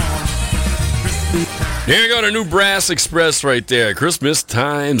going home. Christmas time. Here you go, to New Brass Express right there. Christmas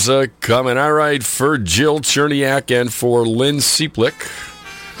time's a coming. All right, for Jill Cherniak and for Lynn Sieplick.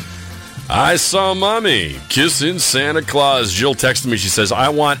 I saw Mommy kissing Santa Claus. Jill texted me. She says, I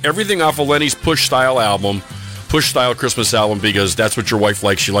want everything off of Lenny's Push Style Christmas album, because that's what your wife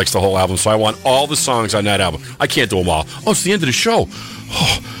likes. She likes the whole album. So I want all the songs on that album. I can't do them all. Oh, it's the end of the show.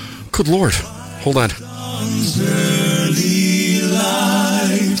 Oh, good Lord. Hold on. Early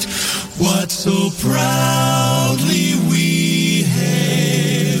light, what so proudly we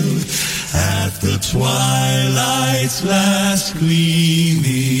hailed at the twilight's last gleaming,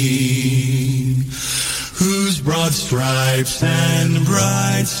 whose broad stripes and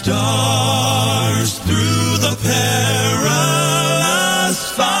bright stars through the perilous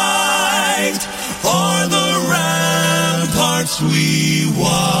fight o'er the ramparts we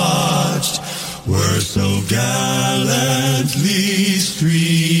watched were so gallantly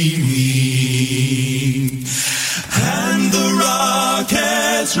streaming, and the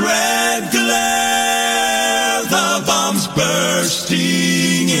rocket's red glare, the bombs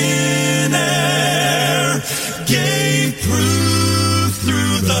bursting in air, gave proof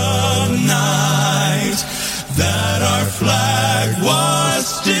through the night that our flag was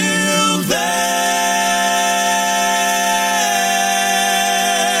still there.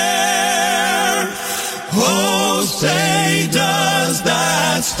 Oh, say does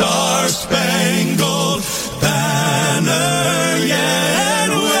that star-spangled banner yet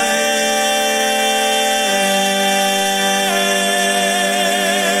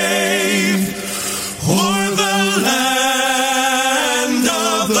wave o'er the land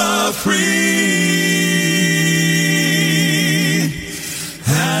of the free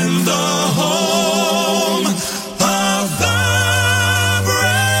and the home of the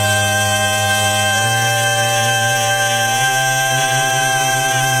brave?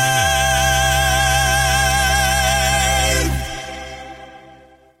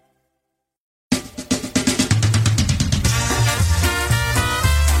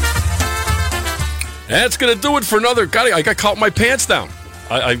 That's going to do it for another. God, I got caught with my pants down.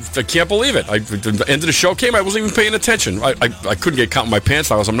 I can't believe it. The end of the show came. I wasn't even paying attention. I couldn't get caught with my pants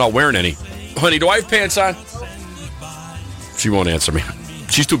down because I'm not wearing any. Honey, do I have pants on? She won't answer me.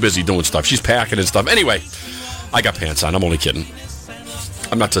 She's too busy doing stuff. She's packing and stuff. Anyway, I got pants on. I'm only kidding.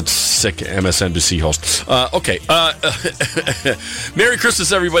 I'm not a sick MSNBC host. Okay. Merry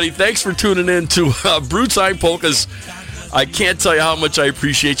Christmas, everybody. Thanks for tuning in to Brew Time Polkas. I can't tell you how much I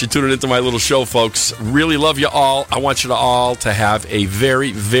appreciate you tuning into my little show, folks. Really love you all. I want you all to have a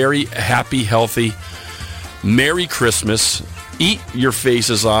very, very happy, healthy, Merry Christmas. Eat your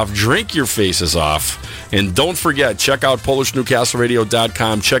faces off. Drink your faces off. And don't forget, check out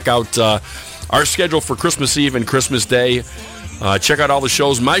PolishNewcastleRadio.com. Check out our schedule for Christmas Eve and Christmas Day. Check out all the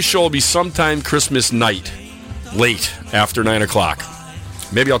shows. My show will be sometime Christmas night, late, after 9 o'clock.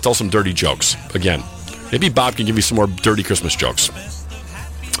 Maybe I'll tell some dirty jokes again. Maybe Bob can give you some more dirty Christmas jokes.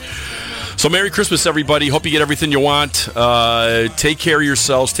 So Merry Christmas, everybody. Hope you get everything you want. Take care of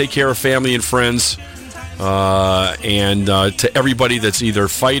yourselves. Take care of family and friends. And to everybody that's either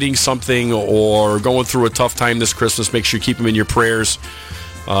fighting something or going through a tough time this Christmas, make sure you keep them in your prayers.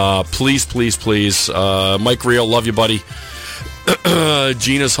 Please, please, please. Mike Real, love you, buddy.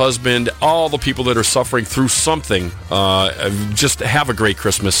 Gina's husband, all the people that are suffering through something, just have a great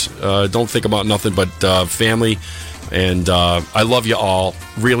Christmas. Don't think about nothing but family. And I love you all.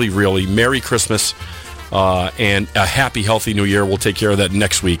 Really, really. Merry Christmas and a happy, healthy New Year. We'll take care of that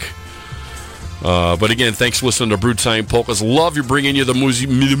next week. But again, thanks for listening to Brew Time Polkas. Love you bringing you the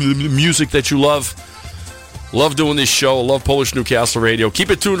music that you love. Love doing this show. Love Polish Newcastle Radio. Keep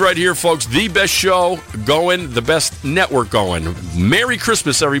it tuned right here, folks. The best show going, the best network going. Merry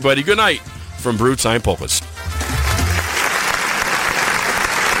Christmas, everybody. Good night from Brew Time Polkas.